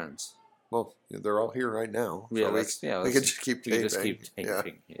 On Friends. Well, they're all here right now. So Yeah, we, that's yeah. we let's- could just keep we taping. can just keep Yeah.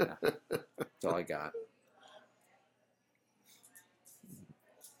 taping. Yeah, that's all I got.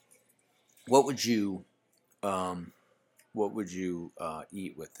 What would you,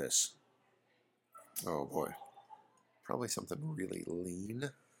 eat with this? Oh boy, probably something really lean.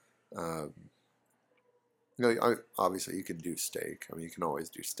 Obviously you could do steak. I mean, you can always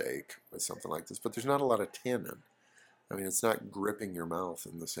do steak with something like this, but there's not a lot of tannin. I mean, it's not gripping your mouth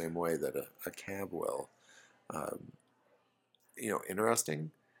in the same way that a cab will.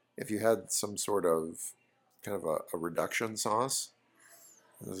 Interesting. If you had some sort of kind of a reduction sauce,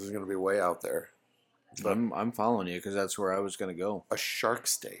 this is going to be way out there. But I'm following you because that's where I was going to go. a shark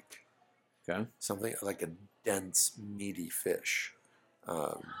steak, Okay. something like a dense, meaty fish,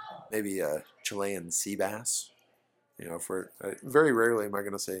 maybe a Chilean sea bass. For very rarely am I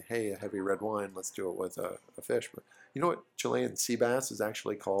going to say, "Hey, a heavy red wine. Let's do it with a fish." But you know what Chilean sea bass is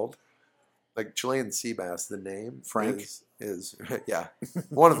actually called? Like Chilean sea bass, the name Frank? is yeah,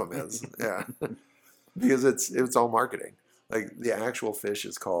 one of them is yeah, because it's all marketing. Like the actual fish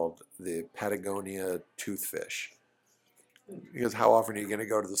is called the Patagonia toothfish. Because how often are you going to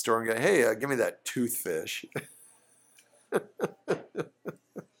go to the store and go, "Hey, give me that toothfish"?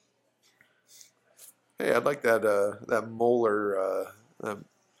 Hey, I'd like that molar. The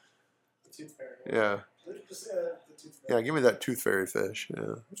tooth fairy. Yeah, Just the tooth yeah, fairy. give me that tooth fairy fish.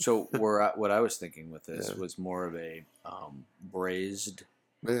 Yeah, So what I was thinking with this Yeah. was more of a braised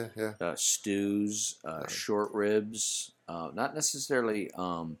yeah. stews, short ribs, not necessarily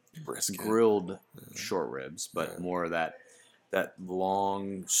Brisket. grilled Yeah. short ribs, but Yeah. more of that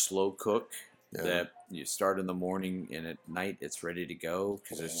long slow cook Yeah. that you start in the morning and at night it's ready to go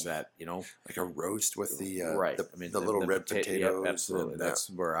because it's that Like a roast with the right. the, I mean, the little red Yep, potatoes. absolutely. And, That's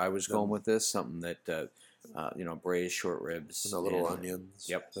where I was going with this. Something that braised short ribs and the little and- onions.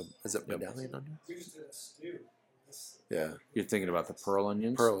 Yep. Is it Yep. medallion onion? We just did a stew. This- Yeah. You're thinking about the pearl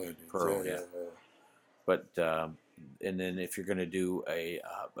onions. Pearl onions. Pearl, yeah. But and then if you're going to do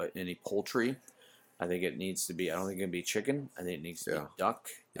any poultry, I think it needs to be. I don't think it can be chicken. I think it needs to Yeah. be duck.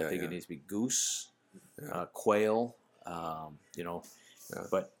 I Yeah, think yeah. it needs to be goose, Yeah. quail. Yeah.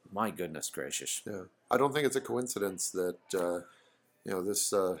 But my goodness gracious, Yeah. I don't think it's a coincidence that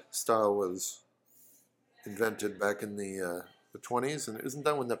this style was invented back in the 20s, and isn't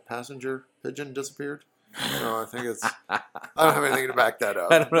that when the passenger pigeon disappeared? No, I think it's. I don't have anything to back that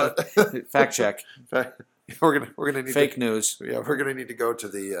up. I don't know. but- Fact check. we're gonna need Fake news. to. Yeah, we're gonna need to go to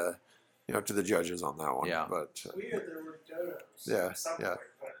the to the judges on that one. Yeah. But We had there were dodos. Yeah, somewhere, yeah.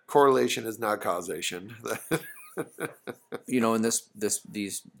 but correlation is not causation. In this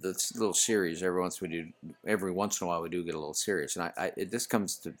little series, every once in a while we do get a little serious, and this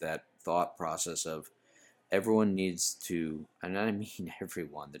comes to that thought process of everyone needs to, and I mean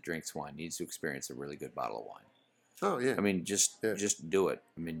everyone that drinks wine needs to experience a really good bottle of wine. Oh yeah. I mean, just do it.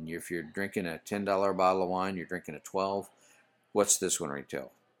 I mean, if you're drinking a $10 bottle of wine, you're drinking a 12. What's this one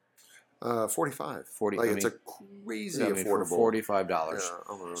retail? 45. 40. Like I it's mean, a crazy I mean, for affordable. $45. Yeah,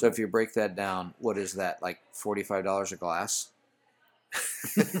 I'm So if you break that down, what is that? Like $45 a glass?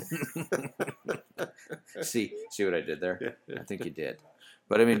 see what I did there? I think you did.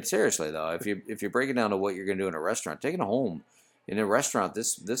 But I mean, seriously though, if you break it down to what you're going to do in a restaurant, taking it home in a restaurant,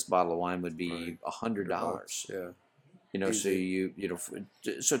 this bottle of wine would be $100. Yeah. So Easy.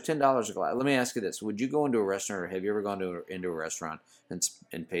 so $10 a glass. Let me ask you this: would you go into a restaurant, or have you ever gone into a restaurant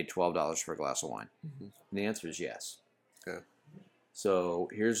and paid $12 for a glass of wine? Mhm. And the answer is yes. Yeah. So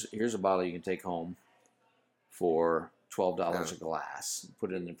here's a bottle you can take home for $12 Yeah. a glass.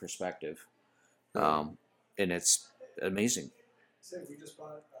 Put it in perspective, Yeah. and it's amazing. said we just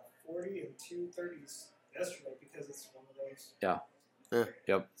bought 40 and 2 30s yesterday because it's one of those. Yeah. Yeah.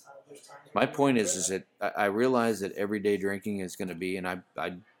 Yep. There's times My when point we is do that I realize that everyday drinking is going to be, and I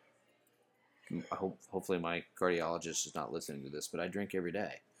hope hopefully my cardiologist is not listening to this, but I drink every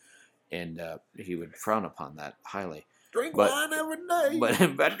day, and he would frown upon that highly. Drink But- wine every day.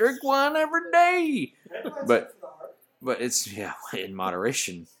 But I drink wine every day. Red wine's but- good for the heart. But it's in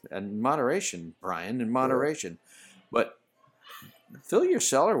moderation, Brian, in moderation. But fill your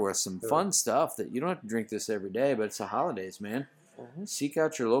cellar with some fun stuff that you don't have to drink this every day. But it's the holidays, man. Seek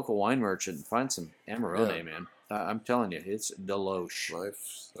out your local wine merchant and find some Amarone, Yeah. man. I'm telling you, it's Deloche.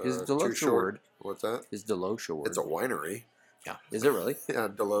 Life's Is too Deloche a short. word? What's that? Is Deloche a word? It's a winery. Yeah. Is it really? Yeah,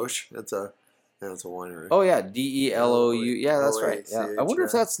 Deloche. It's a winery. Oh yeah, DELOU. Yeah, that's right. Yeah. I wonder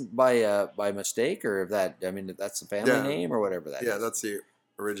if yeah. that's by mistake or if that's the family Yeah. name or whatever that is. Yeah, that's the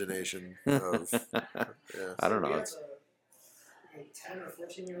origination of. Yeah. I don't know. We It's, have a 10 or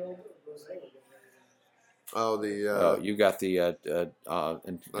 14-year-old rosé we're getting ready Oh, the You got the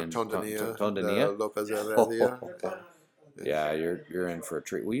Tondanilla, Tondanilla. the Lopez They're Heredia. fun on- Yeah, you're in for a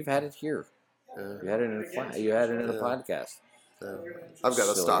treat. Well, you've had it here. You had it in you had it in a Yeah. podcast. Yeah. I've got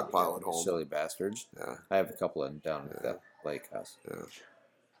a Silly- stockpile at home. Silly bastards. Yeah, I have a couple of them down at Yeah. that lake house. yeah.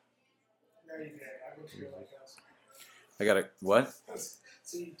 No, you did. I go to your lake house. I got a what?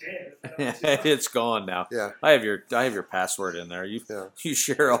 So you did. but I don't see It's gone now. Yeah, I have your password in there. You yeah, you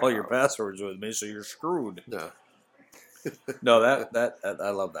share all your passwords with me, so you're screwed. yeah. No, that I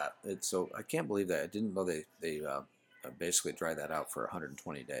love that. It's so I can't believe that. I didn't know they basically dry that out for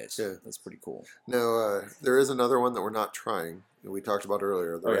 120 days. Yeah. That's pretty cool. Now, there is another one that we're not trying. That we talked about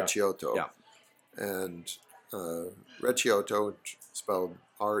earlier, the Oh, yeah. Recioto. Yeah. And Recioto, spelled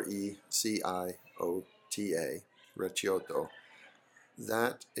Reciota, Recioto.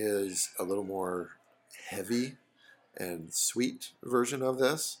 That is a little more heavy and sweet version of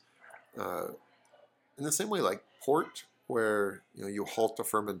this. In the same way like port, where you halt the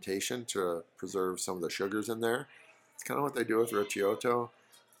fermentation to preserve some of the sugars in there. It's kind of what they do with Recioto.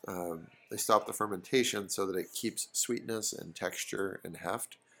 They stop the fermentation so that it keeps sweetness and texture and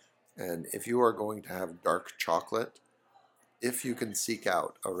heft. And if you are going to have dark chocolate, if you can seek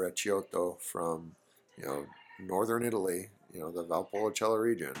out a Recioto from, northern Italy, the Valpolicella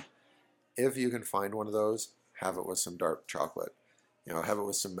region, if you can find one of those, have it with some dark chocolate. Have it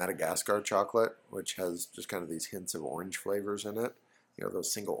with some Madagascar chocolate, which has just kind of these hints of orange flavors in it.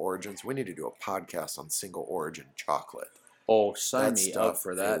 Those single origins. We need to do a podcast on single origin chocolate. Oh, sign That me up stuff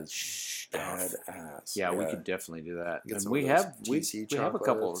for that. is Stuff. Badass. Yeah, we could definitely do that. Get And some we of those have TC we have a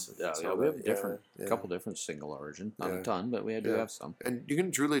couple. chocolates and Yeah, some we of have that. different Yeah. couple different single origin. Not Yeah. a ton, but we do Yeah. have some. And you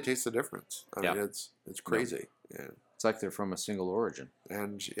can truly taste the difference. I Yeah. mean, it's crazy. Yeah. It's like they're from a single origin.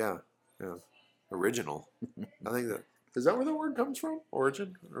 And yeah, original. I think is that where the word comes from?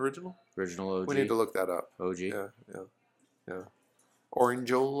 Origin, original. Original OG. We need to look that up. OG. Yeah.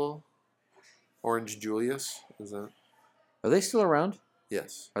 Orangeolo, Orange Julius. Is that? Are they still around?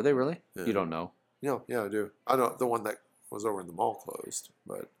 Yes. Are they really? Yeah. You don't know. No. Yeah, I do. I know the one that was over in the mall closed,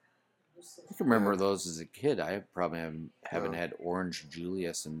 but I can remember Yeah. those as a kid. I probably haven't Yeah. had Orange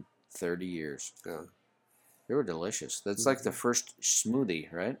Julius in 30 years. yeah. They were delicious. That's like the first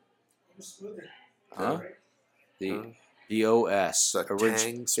smoothie, right? I'm smoother. Huh? Right? The OS. It's a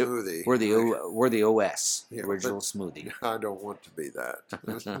Tang smoothie. We're the OS. Yeah, Original smoothie. I don't want to be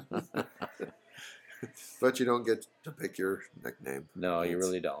that. But you don't get to pick your nickname. No, you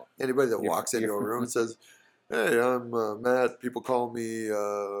really don't. Anybody that You're- walks into a you're- room and says, "Hey, I'm Matt. People call me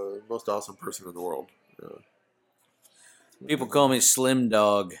most awesome person in the world." People call me Slim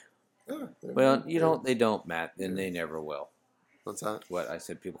Dog. Yeah, Well, yeah. they don't, Matt, and they never will. What's that? What I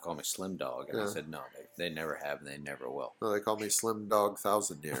said, people call me Slim Dog, and I Yeah. said no, they never have, and they never will. No, they call me Slim Dog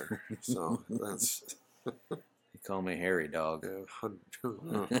Thousand Year. So that's They call me Hairy Dog. yeah,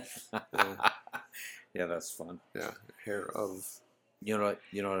 Yeah, that's fun. yeah, hair of You know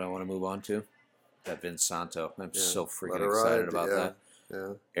what I want to move on to? That Vinsanto. I'm Yeah. so freaking Let her excited ride, about yeah. that.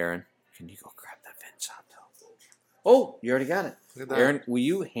 yeah. Aaron, can you go grab that Vinsanto? Oh, you already got it. Look at that. Aaron, will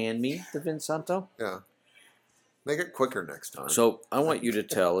you hand me the Vinsanto? Yeah. Make it quicker next time. So I want you to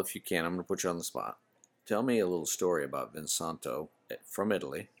tell, if you can, I'm going to put you on the spot. Tell me a little story about Vinsanto from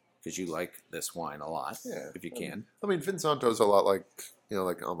Italy, because you like this wine a lot, Yeah. if you can. I mean, Vinsanto's a lot like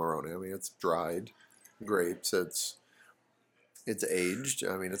like Amarone. I mean, it's dried grapes. It's aged.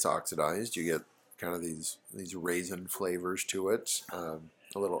 I mean, it's oxidized. You get kind of these raisin flavors to it. A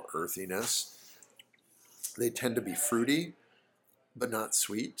little earthiness. They tend to be fruity, but not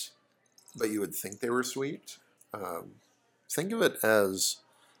sweet. But you would think they were sweet. Think of it as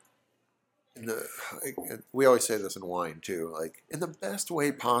we always say this in wine too, like in the best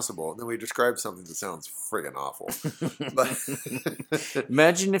way possible. And then we describe something that sounds friggin' awful. But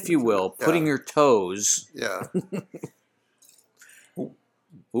Imagine, if you will, putting Yeah. your toes. yeah. Oop,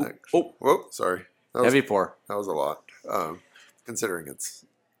 Oh, whoa, sorry. That was, heavy pour. that was a lot. Considering it's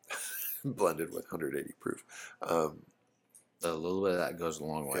blended with 180 proof. A little bit of that goes a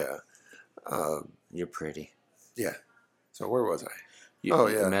long way. Yeah. You're pretty. Yeah. So where was I? You, Oh,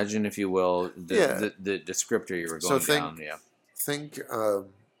 yeah. Imagine, if you will, Yeah. the descriptor you were So going think- down. Yeah. Think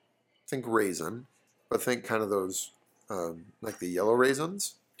raisin, but think kind of those like the yellow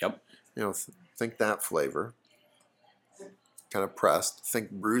raisins. Yep. Think that flavor. Kind of pressed. Think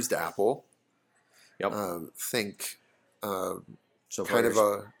bruised apple. Yep. Think So kind of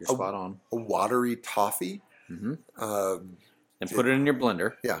you're a spot on. watery toffee. Hmm. Um, And put it in your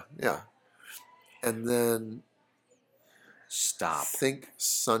blender. yeah, yeah. And then Stop. think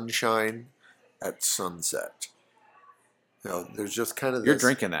sunshine at sunset. There's just kind of You're this,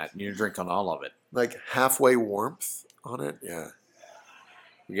 drinking that. You're drinking all of it. like halfway warmth on it. Yeah.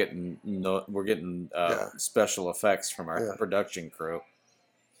 We're getting Yeah. special effects from our Yeah. production crew.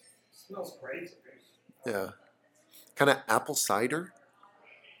 Smells great. Yeah. Kind of apple cider.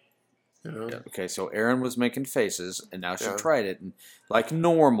 You know? Yeah. Okay, so Erin was making faces, and now she Yeah. tried it, and like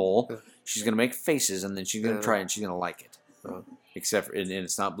normal, Yeah. she's gonna make faces, and then she's gonna Yeah. try it, and she's gonna like it. Oh. Except, and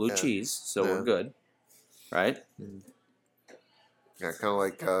it's not blue Yeah. cheese, so Yeah. we're good, right? Yeah, kind of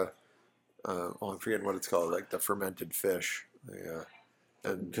like I'm forgetting what it's called, like the fermented fish.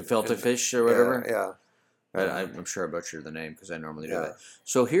 And Gefilte fish or yeah, whatever. Yeah. I'm sure I butchered the name because I normally do Yeah. that.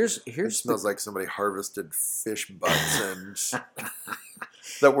 So here's It the smells like somebody harvested fish butts and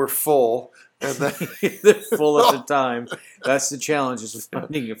that were full, and then they're full at the time. That's the challenge: is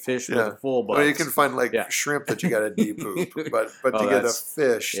finding a fish with Yeah. a full butt. well, you can find like Yeah. shrimp that you got to depoop, but Oh, to get a that's-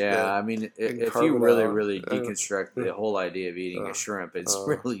 fish, Yeah, that- I mean, if carve you it really, out. really deconstruct the yeah. whole idea of eating a shrimp, it's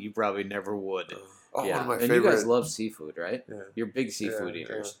really you probably never would. oh, Yeah, one of my and favorite. you guys love seafood, right? Yeah. You're big seafood Yeah,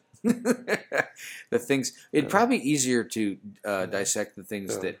 eaters. The things it'd Yeah. probably easier to dissect the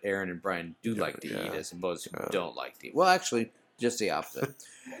things Yeah. that Aaron and Brian do like to Yeah. eat as opposed to Yeah. don't like to eat. Well, actually, just the opposite.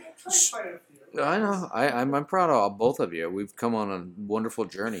 Try quite a few. I know. I'm proud of both of you. We've come on a wonderful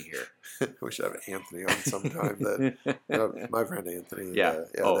journey here. I wish I have Anthony on sometime. My friend Anthony. Yeah.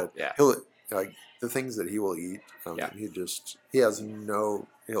 Oh, that yeah. He'll like the things that he will eat. Yeah. He has no.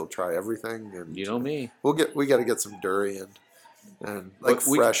 He'll try everything, and You know me. we got to get some durian, and like But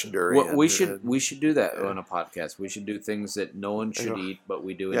we- fresh durian. We and- should do that Yeah. on a podcast. We should do things that no one should It'll- eat, but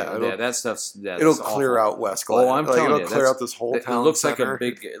we do. Yeah, it. it'll- that stuff's It'll clear awful. out West Glen. Oh, I'm telling it'll you, clear that's- out this whole It town. looks center. like a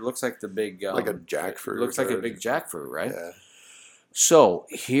big. It looks like the big. Like a jackfruit It looks like a or- big jackfruit, right? Yeah. So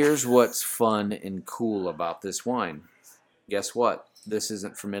here's what's fun and cool about this wine. Guess what? This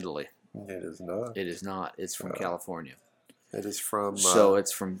isn't from Italy. It is not. It is not. It's from California. It is from. So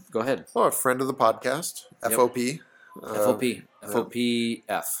it's from. Go ahead. a friend of the podcast, Yep. FOP. FOP.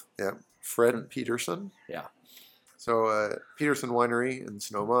 FOPF. Yeah, Fred Peterson. Yeah. So Peterson Winery in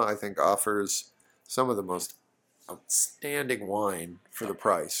Sonoma, I think, offers some of the most outstanding wine for the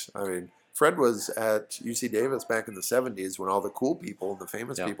price. I mean, Fred was at UC Davis back in the 70s when all the cool people and the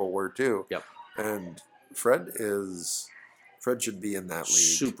famous Yep. people were too. Yep. And Fred should be in that league.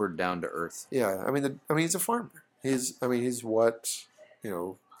 Super down to earth. Yeah, I mean, he's a farmer. He's what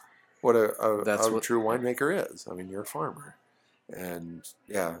what That's a what- true winemaker is. I mean, you're a farmer, and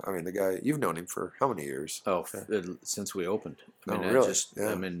yeah, I mean, the guy you've known him for how many years? Oh, since we opened. I mean, Oh, really? Yeah.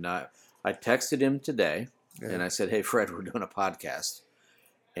 I mean, I texted him today, Yeah. and I said, "Hey, Fred, we're doing a podcast,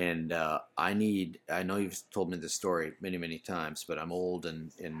 and I know you've told me this story many, many times, but I'm old,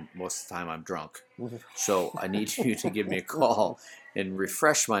 and most of the time I'm drunk, Mhm. so I need you to give me a call and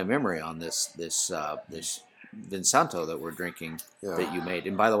refresh my memory on this Vinsanto that we're drinking Yeah. that you made.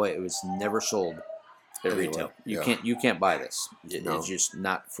 And by the way, it was never sold at Anyway, retail. You yeah. can't buy this. No. It's just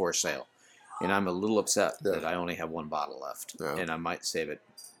not for sale. And I'm a little upset Yeah. that I only have one bottle left, Yeah. and I might save it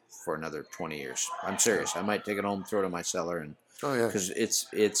for another 20 years. I'm serious. I might take it home, throw it in my cellar, and Oh yeah. because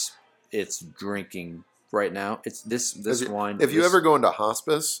it's drinking right now. It's this If you- wine. If you this- ever go into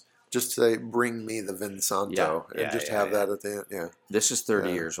hospice, just say, "Bring me the Vinsanto," Yeah, and yeah, just yeah, have yeah. that at the end. Yeah. This is 30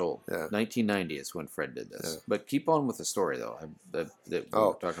 Yeah. years old. Yeah. 1990 is when Fred did this. Yeah. But keep on with the story though. That we Oh.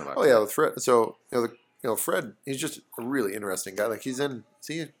 were talking about. Oh yeah, with Fred. So Fred, he's just a really interesting guy. Like is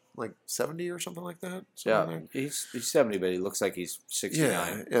he like 70 or something like that? Yeah, Something like- he's 70, but he looks like he's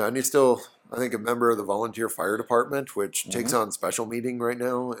 69. Yeah, and he's still, I think, a member of the volunteer fire department, which takes on special meeting right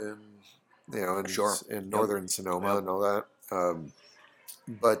now Sure. in northern Sonoma Yep. and all that.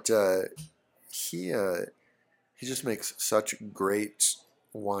 But he just makes such great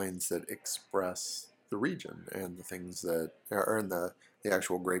wines that express the region and the things that are in the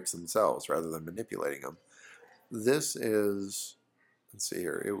actual grapes themselves, rather than manipulating them. This is, let's see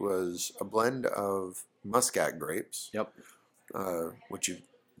here, it was a blend of Muscat grapes. Yep. Which you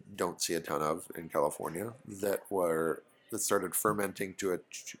don't see a ton of in California, that started fermenting to a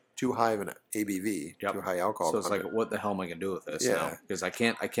too high of an ABV, Yep. too high alcohol So it's like, content. what the hell am I gonna do with this Yeah. now? Because I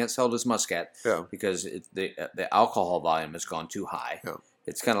can't sell it as Muscat Yeah. because the alcohol volume has gone too high. Yeah.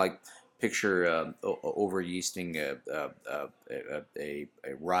 It's kind of like picture over yeasting a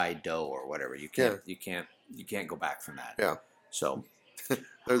rye dough or whatever. You can't go back from that. Yeah. So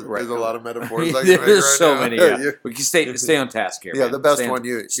There's Right. a lot of metaphors. I can make there's right so now. many. Yeah, Yeah. We can stay on task here. yeah, man. the best Stay on- one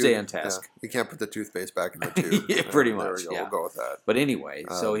you stay on task. You can't put the toothpaste back in the tube. Yeah, pretty There much, we go. yeah. We'll go with that. But anyway,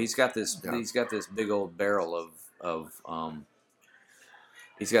 so he's got this. yeah. He's got this big old barrel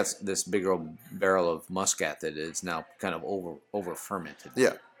He's got this big old barrel of Muscat that is now kind of over fermented.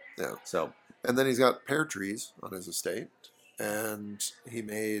 Yeah, yeah. So And then he's got pear trees on his estate, and he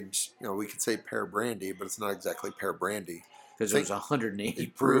made, we could say pear brandy, but it's not exactly pear brandy. Because there's 180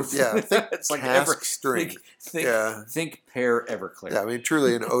 proof. proof. Yeah, think it's like cask strength. Think pear Everclear. Yeah, I mean,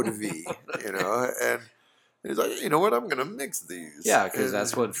 truly an eau de vie, and he's like, you know what, I'm going to mix these. Yeah, because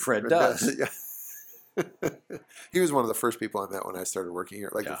that's what Fred does. Yeah. He was one of the first people I met when I started working here,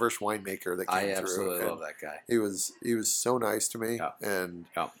 like the first winemaker that came I through. absolutely love that guy. He was so nice to me, and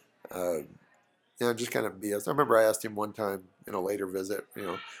just kind of BS. I remember I asked him one time in a later visit,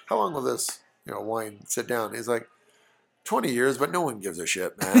 how long will this wine sit down? He's like, 20 years, but no one gives a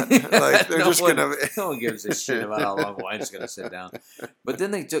shit, Matt. Like they're no one gives a shit about how long wine's going to sit down. But then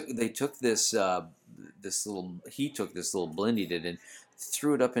they took this he took this little blend he did and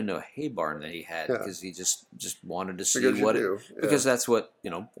threw it up into a hay barn that he had because he just wanted to see because that's what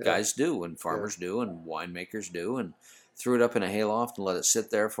guys do and farmers do and winemakers do, and threw it up in a hayloft and let it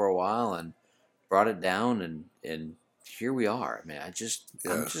sit there for a while and brought it down and here we are. I mean, I'm just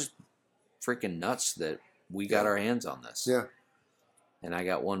freaking nuts that we got our hands on this. Yeah. And I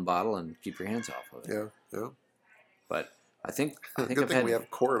got one bottle, and keep your hands off of it. Yeah, yeah. But I think we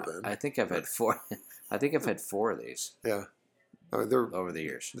have Coravin. I think I've had 4. I think I've had 4 of these. Yeah. I mean, over the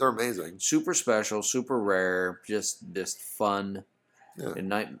years. They're amazing. Super special, super rare, just fun. Yeah.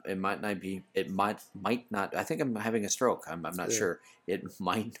 It might not. I think I'm having a stroke. I'm not sure. It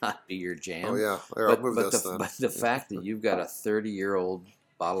might not be your jam. Oh yeah. I'll move this then. But the fact that you've got a 30-year-old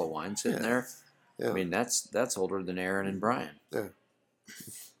bottle of wine sitting there. Yeah. I mean, that's older than Aaron and Brian. Yeah.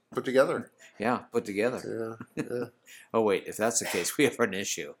 Put together. Yeah, put together. Yeah. Yeah. Oh, wait. If that's the case, we have an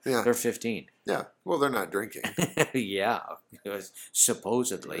issue. Yeah. They're 15. Yeah. Well, they're not drinking. Yeah.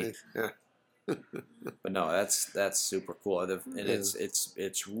 Supposedly. Yeah. But no, that's super cool. And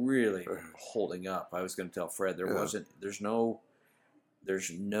it's really holding up. I was going to tell Fred there's no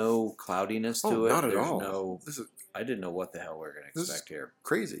cloudiness to it. Not at all. I didn't know what the hell we were going to expect here.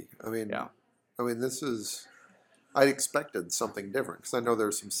 Crazy. I mean, I expected something different because I know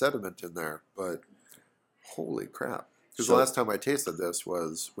there's some sediment in there, but holy crap. Because the last time I tasted this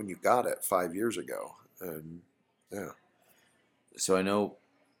was when you got it 5 years ago. And yeah. So I know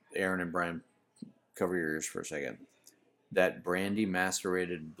Aaron and Brian, cover your ears for a second. That brandy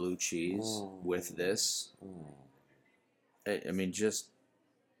macerated blue cheese with this. I mean, just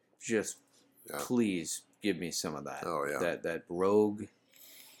please give me some of that. Oh, yeah. That Rogue.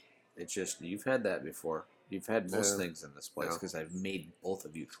 It's just, you've had that before. You've had most things in this place because I've made both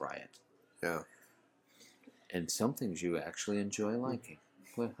of you try it. Yeah. And some things you actually enjoy liking.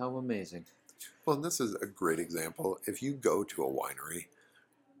 Well, how amazing. Well, and this is a great example. If you go to a winery,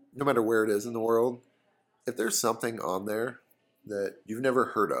 no matter where it is in the world, if there's something on there that you've never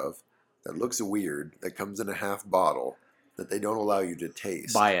heard of, that looks weird, that comes in a half bottle, that they don't allow you to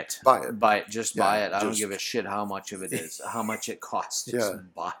taste. Buy it. Buy it. Buy it. Just buy it. I don't give a shit how much of it is, how much it costs.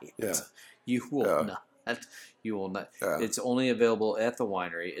 Just buy it. Yeah. You will not. You will not. Yeah. It's only available at the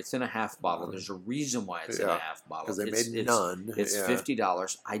winery. It's in a half bottle. There's a reason why it's in a half bottle. Because they made none. It's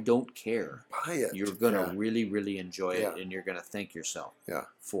 $50. I don't care. Buy it. You're going to really, really enjoy it, and you're going to thank yourself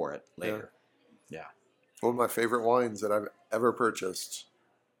for it later. Yeah. One of my favorite wines that I've ever purchased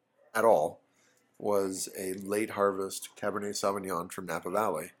at all was a late harvest Cabernet Sauvignon from Napa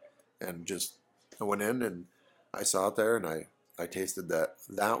Valley. And I went in and I saw it there and I tasted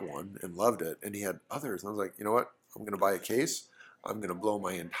that one and loved it. And he had others. And I was like, you know what? I'm going to buy a case. I'm going to blow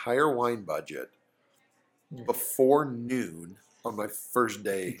my entire wine budget before noon on my first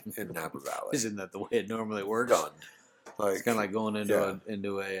day in Napa Valley. Isn't that the way it normally works? Done. It's kind of like going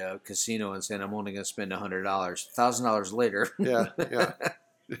into a casino and saying, I'm only going to spend $100. $1,000 later. Yeah.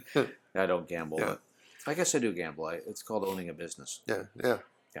 I don't gamble. But I guess I do gamble. It's called owning a business. Yeah.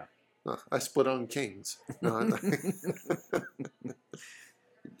 I split on kings. No,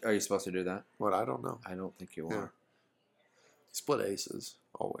 Are you supposed to do that? What? I don't know. I don't think you are. Split aces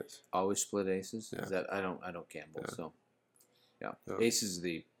always. Always split aces. Yeah. Is that I don't gamble. Yeah. So aces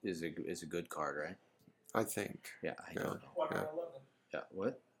is a good card, right? I think. Yeah, I don't know. 1 or 11. Yeah,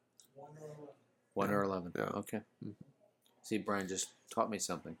 what? 1 or 11. 1 or 11. Yeah. Okay. Mm-hmm. See, Brian just taught me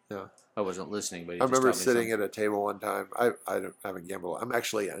something. Yeah. I wasn't listening, but I remember sitting at a table one time. I haven't gambled. I'm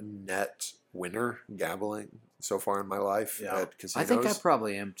actually a net winner gambling so far in my life at casinos. I think I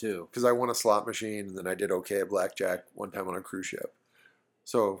probably am too. Because I won a slot machine and then I did okay at blackjack one time on a cruise ship.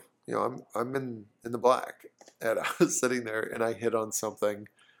 So, I'm in the black. And I was sitting there and I hit on something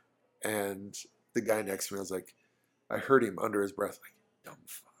and the guy next to me, I heard him under his breath, like, dumb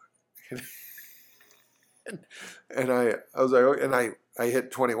fuck. and I was like, and I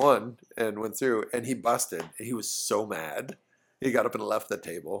hit 21 and went through and he busted and he was so mad. He got up and left the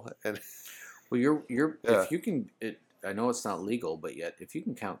table. And well, you're if you can I know it's not legal, but yet if you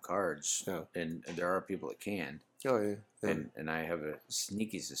can count cards, Yeah. and there are people that can, Oh yeah. Yeah. and I have a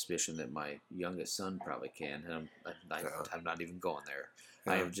sneaky suspicion that my youngest son probably can, and I'm not even going there.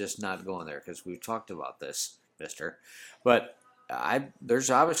 I Yeah. am just not going there because we've talked about this, Mister. But there's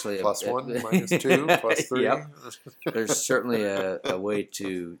obviously Plus 1, -2, plus 3. Yep. There's certainly a way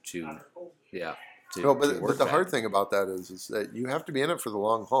to yeah. To, No, to but work the that. hard thing about that is that you have to be in it for the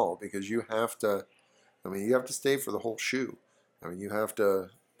long haul because you have to. I mean, you have to stay for the whole shoe. I mean, you have to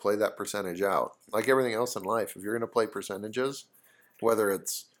play that percentage out. Like everything else in life, if you're going to play percentages, whether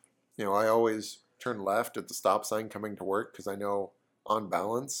it's, I always turn left at the stop sign coming to work because I know on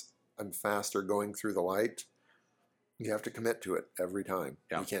balance I'm faster going through the light. You have to commit to it every time.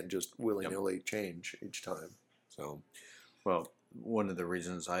 Yeah. You can't just willy-nilly change each time. So, well, one of the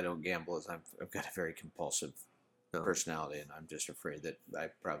reasons I don't gamble is I've got a very compulsive personality, and I'm just afraid that I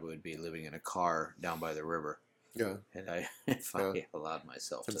probably would be living in a car down by the river. yeah. And if I allowed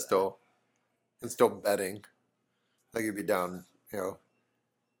myself to still betting, like you'd be down,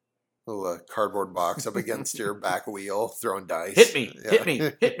 little cardboard box up against your back wheel, throwing dice. hit me,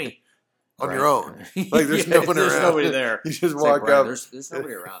 Yeah. hit me. On Right. your own. Like there's no one there's around. nobody there. You just It's like, walk Brian, up. There's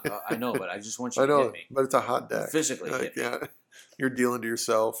nobody around. I know, but I just want you I to know, hit me. but it's a hot deck. Physically Like, hit me. yeah, you're dealing to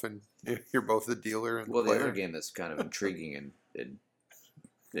yourself, and you're both the dealer and Well, the the player. other game that's kind of intriguing and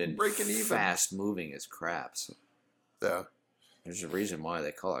Breaking even. fast moving is craps. Yeah, There's a reason why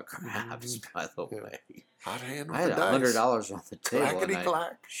they call it craps, by the Yeah. way. hot hand with I had the dice. $100 on the table, and Clackety I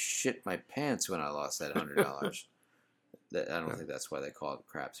clack. shit my pants when I lost that $100. I don't think that's why they call it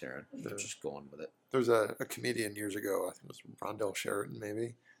craps, Aaron. Yeah. Just going with it. There's a comedian years ago. I think it was Rondell Sheridan,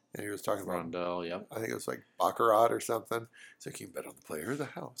 maybe, and he was talking about. Rondell, yep. I think it was like baccarat or something. He's like, you can bet on the player or the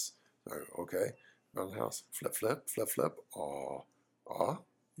house. So, okay, bet on the house. Flip, flip, flip, flip. Oh,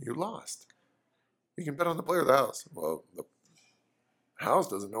 you lost. You can bet on the player or the house. Well, the house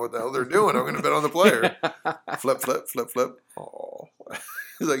doesn't know what the hell they're doing. I'm going to bet on the player. Flip, flip, flip, flip. Oh,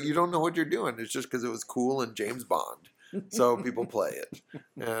 he's like, you don't know what you're doing. It's just because it was cool and James Bond. So people play it.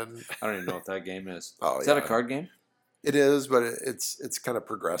 And I don't even know what that game is. oh, Is that a yeah. card game? It is, but it's kind of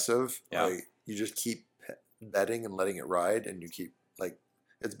progressive. Yeah. Like you just keep betting and letting it ride, and you keep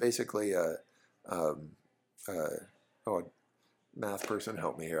it's basically a math person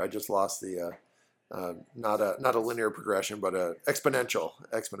help me here. I just lost the not a linear progression, but a exponential.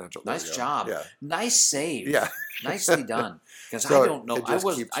 There Nice we go. job. Yeah, Nice save. yeah. Nicely done. Because So I don't know. it just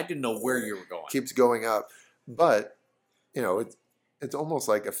I didn't know where you were going. Keeps going up, but it's almost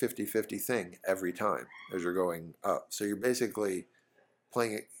like a 50-50 thing every time as you're going up. So you're basically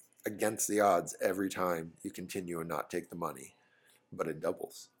playing it against the odds every time you continue and not take the money, but it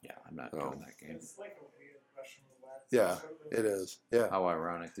doubles. Yeah, I'm not Oh. doing that game. It's like a weird Russian roulette. Yeah, So it is. Yeah, How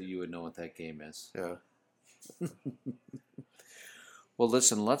ironic that you would know what that game is. yeah. Well,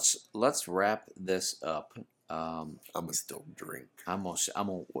 listen, let's wrap this up. I'm gonna still drink. I'm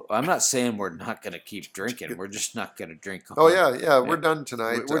not saying we're not going to keep drinking. We're just not going to drink. Oh yeah. We're done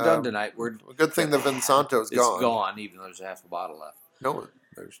tonight. We're done tonight. We're Good thing the Vinsanto's it's gone. gone, even though there's half a bottle left. No,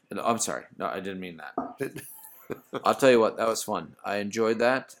 there's. No, I'm sorry. No, I didn't mean that. I'll tell you what, that was fun. I enjoyed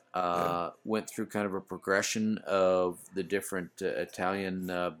that. Went through kind of a progression of the different Italian,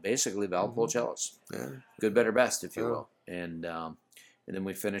 basically Valpolicella. Yeah. Good, better, best, if you Yeah. will. And then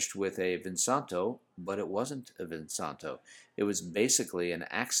we finished with a Vinsanto, but it wasn't a Vinsanto. It was basically an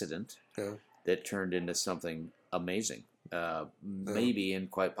accident Yeah. that turned into something amazing. Maybe and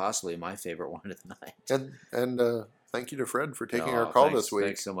quite possibly my favorite one of the night. And thank you to Fred for taking Oh, our call thanks- this week.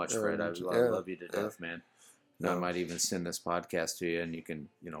 Thanks so much, Fred. I And, love you to yeah. death, man. And I Yeah. might even send this podcast to you, and you can,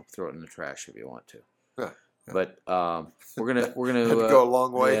 throw it in the trash if you want to. Yeah. But we're gonna Had to go a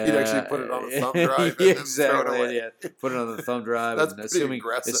long way. He'd actually put it on a thumb drive and then throw it away. Yeah. Put it on the thumb drive. That's and pretty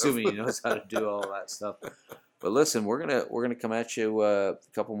aggressive. assuming he knows how to do all that stuff. But listen, we're gonna come at you a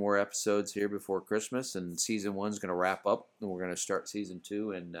couple more episodes here before Christmas, and season 1's gonna wrap up, and we're gonna start season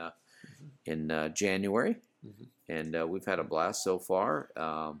 2 in January. Mhm. And we've had a blast so far.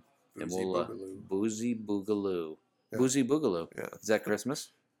 And Boozy we'll Boogaloo. Boozy Boogaloo. Yeah. Boozy Boogaloo. Yeah. Is that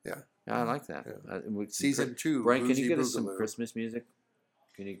Christmas? Yeah. I like that. Yeah. Season Season 2. Brian, can Boozy you get us some Boogaloo. Christmas music?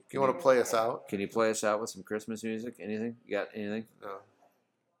 Can You want to play us out? Can you play us out with some Christmas music? Anything? You got anything? No.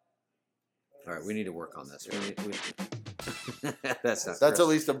 All right, we need to work on this. That's not. That's Christmas. at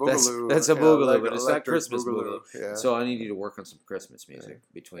least a boogaloo. That's a Yeah, boogaloo, like but it's not electric Christmas boogaloo. boogaloo. Yeah. So I need you to work on some Christmas music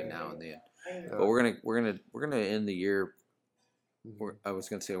between now and then. But we're gonna end the year. I was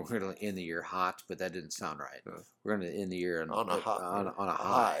gonna say we're gonna end the year hot, but that didn't sound right. Yeah. We're gonna end the year On a hot- on a high.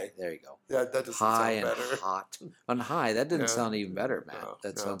 high. There you go. Yeah, that doesn't High sound and better. hot. On high, that didn't Yeah. sound even better, Matt. No,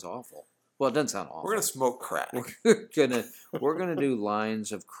 That no. sounds awful. Well, it doesn't sound awful. We're gonna smoke crack. We're gonna do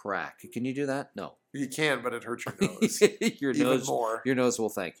lines of crack. Can you do that? No. You can, but it hurts your nose Your even nose. more. Your nose will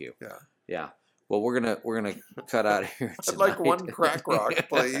thank you. Yeah. Yeah. Well, we're gonna cut out here. I'd like tonight. one crack rock,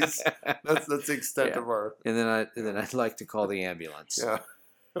 please. That's the extent Yeah. of our. And then I'd like to call the ambulance. Yeah.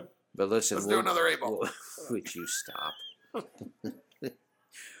 But listen, Let's do another 8-ball. Would you stop?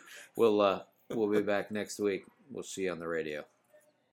 We'll be back next week. We'll see you on the radio.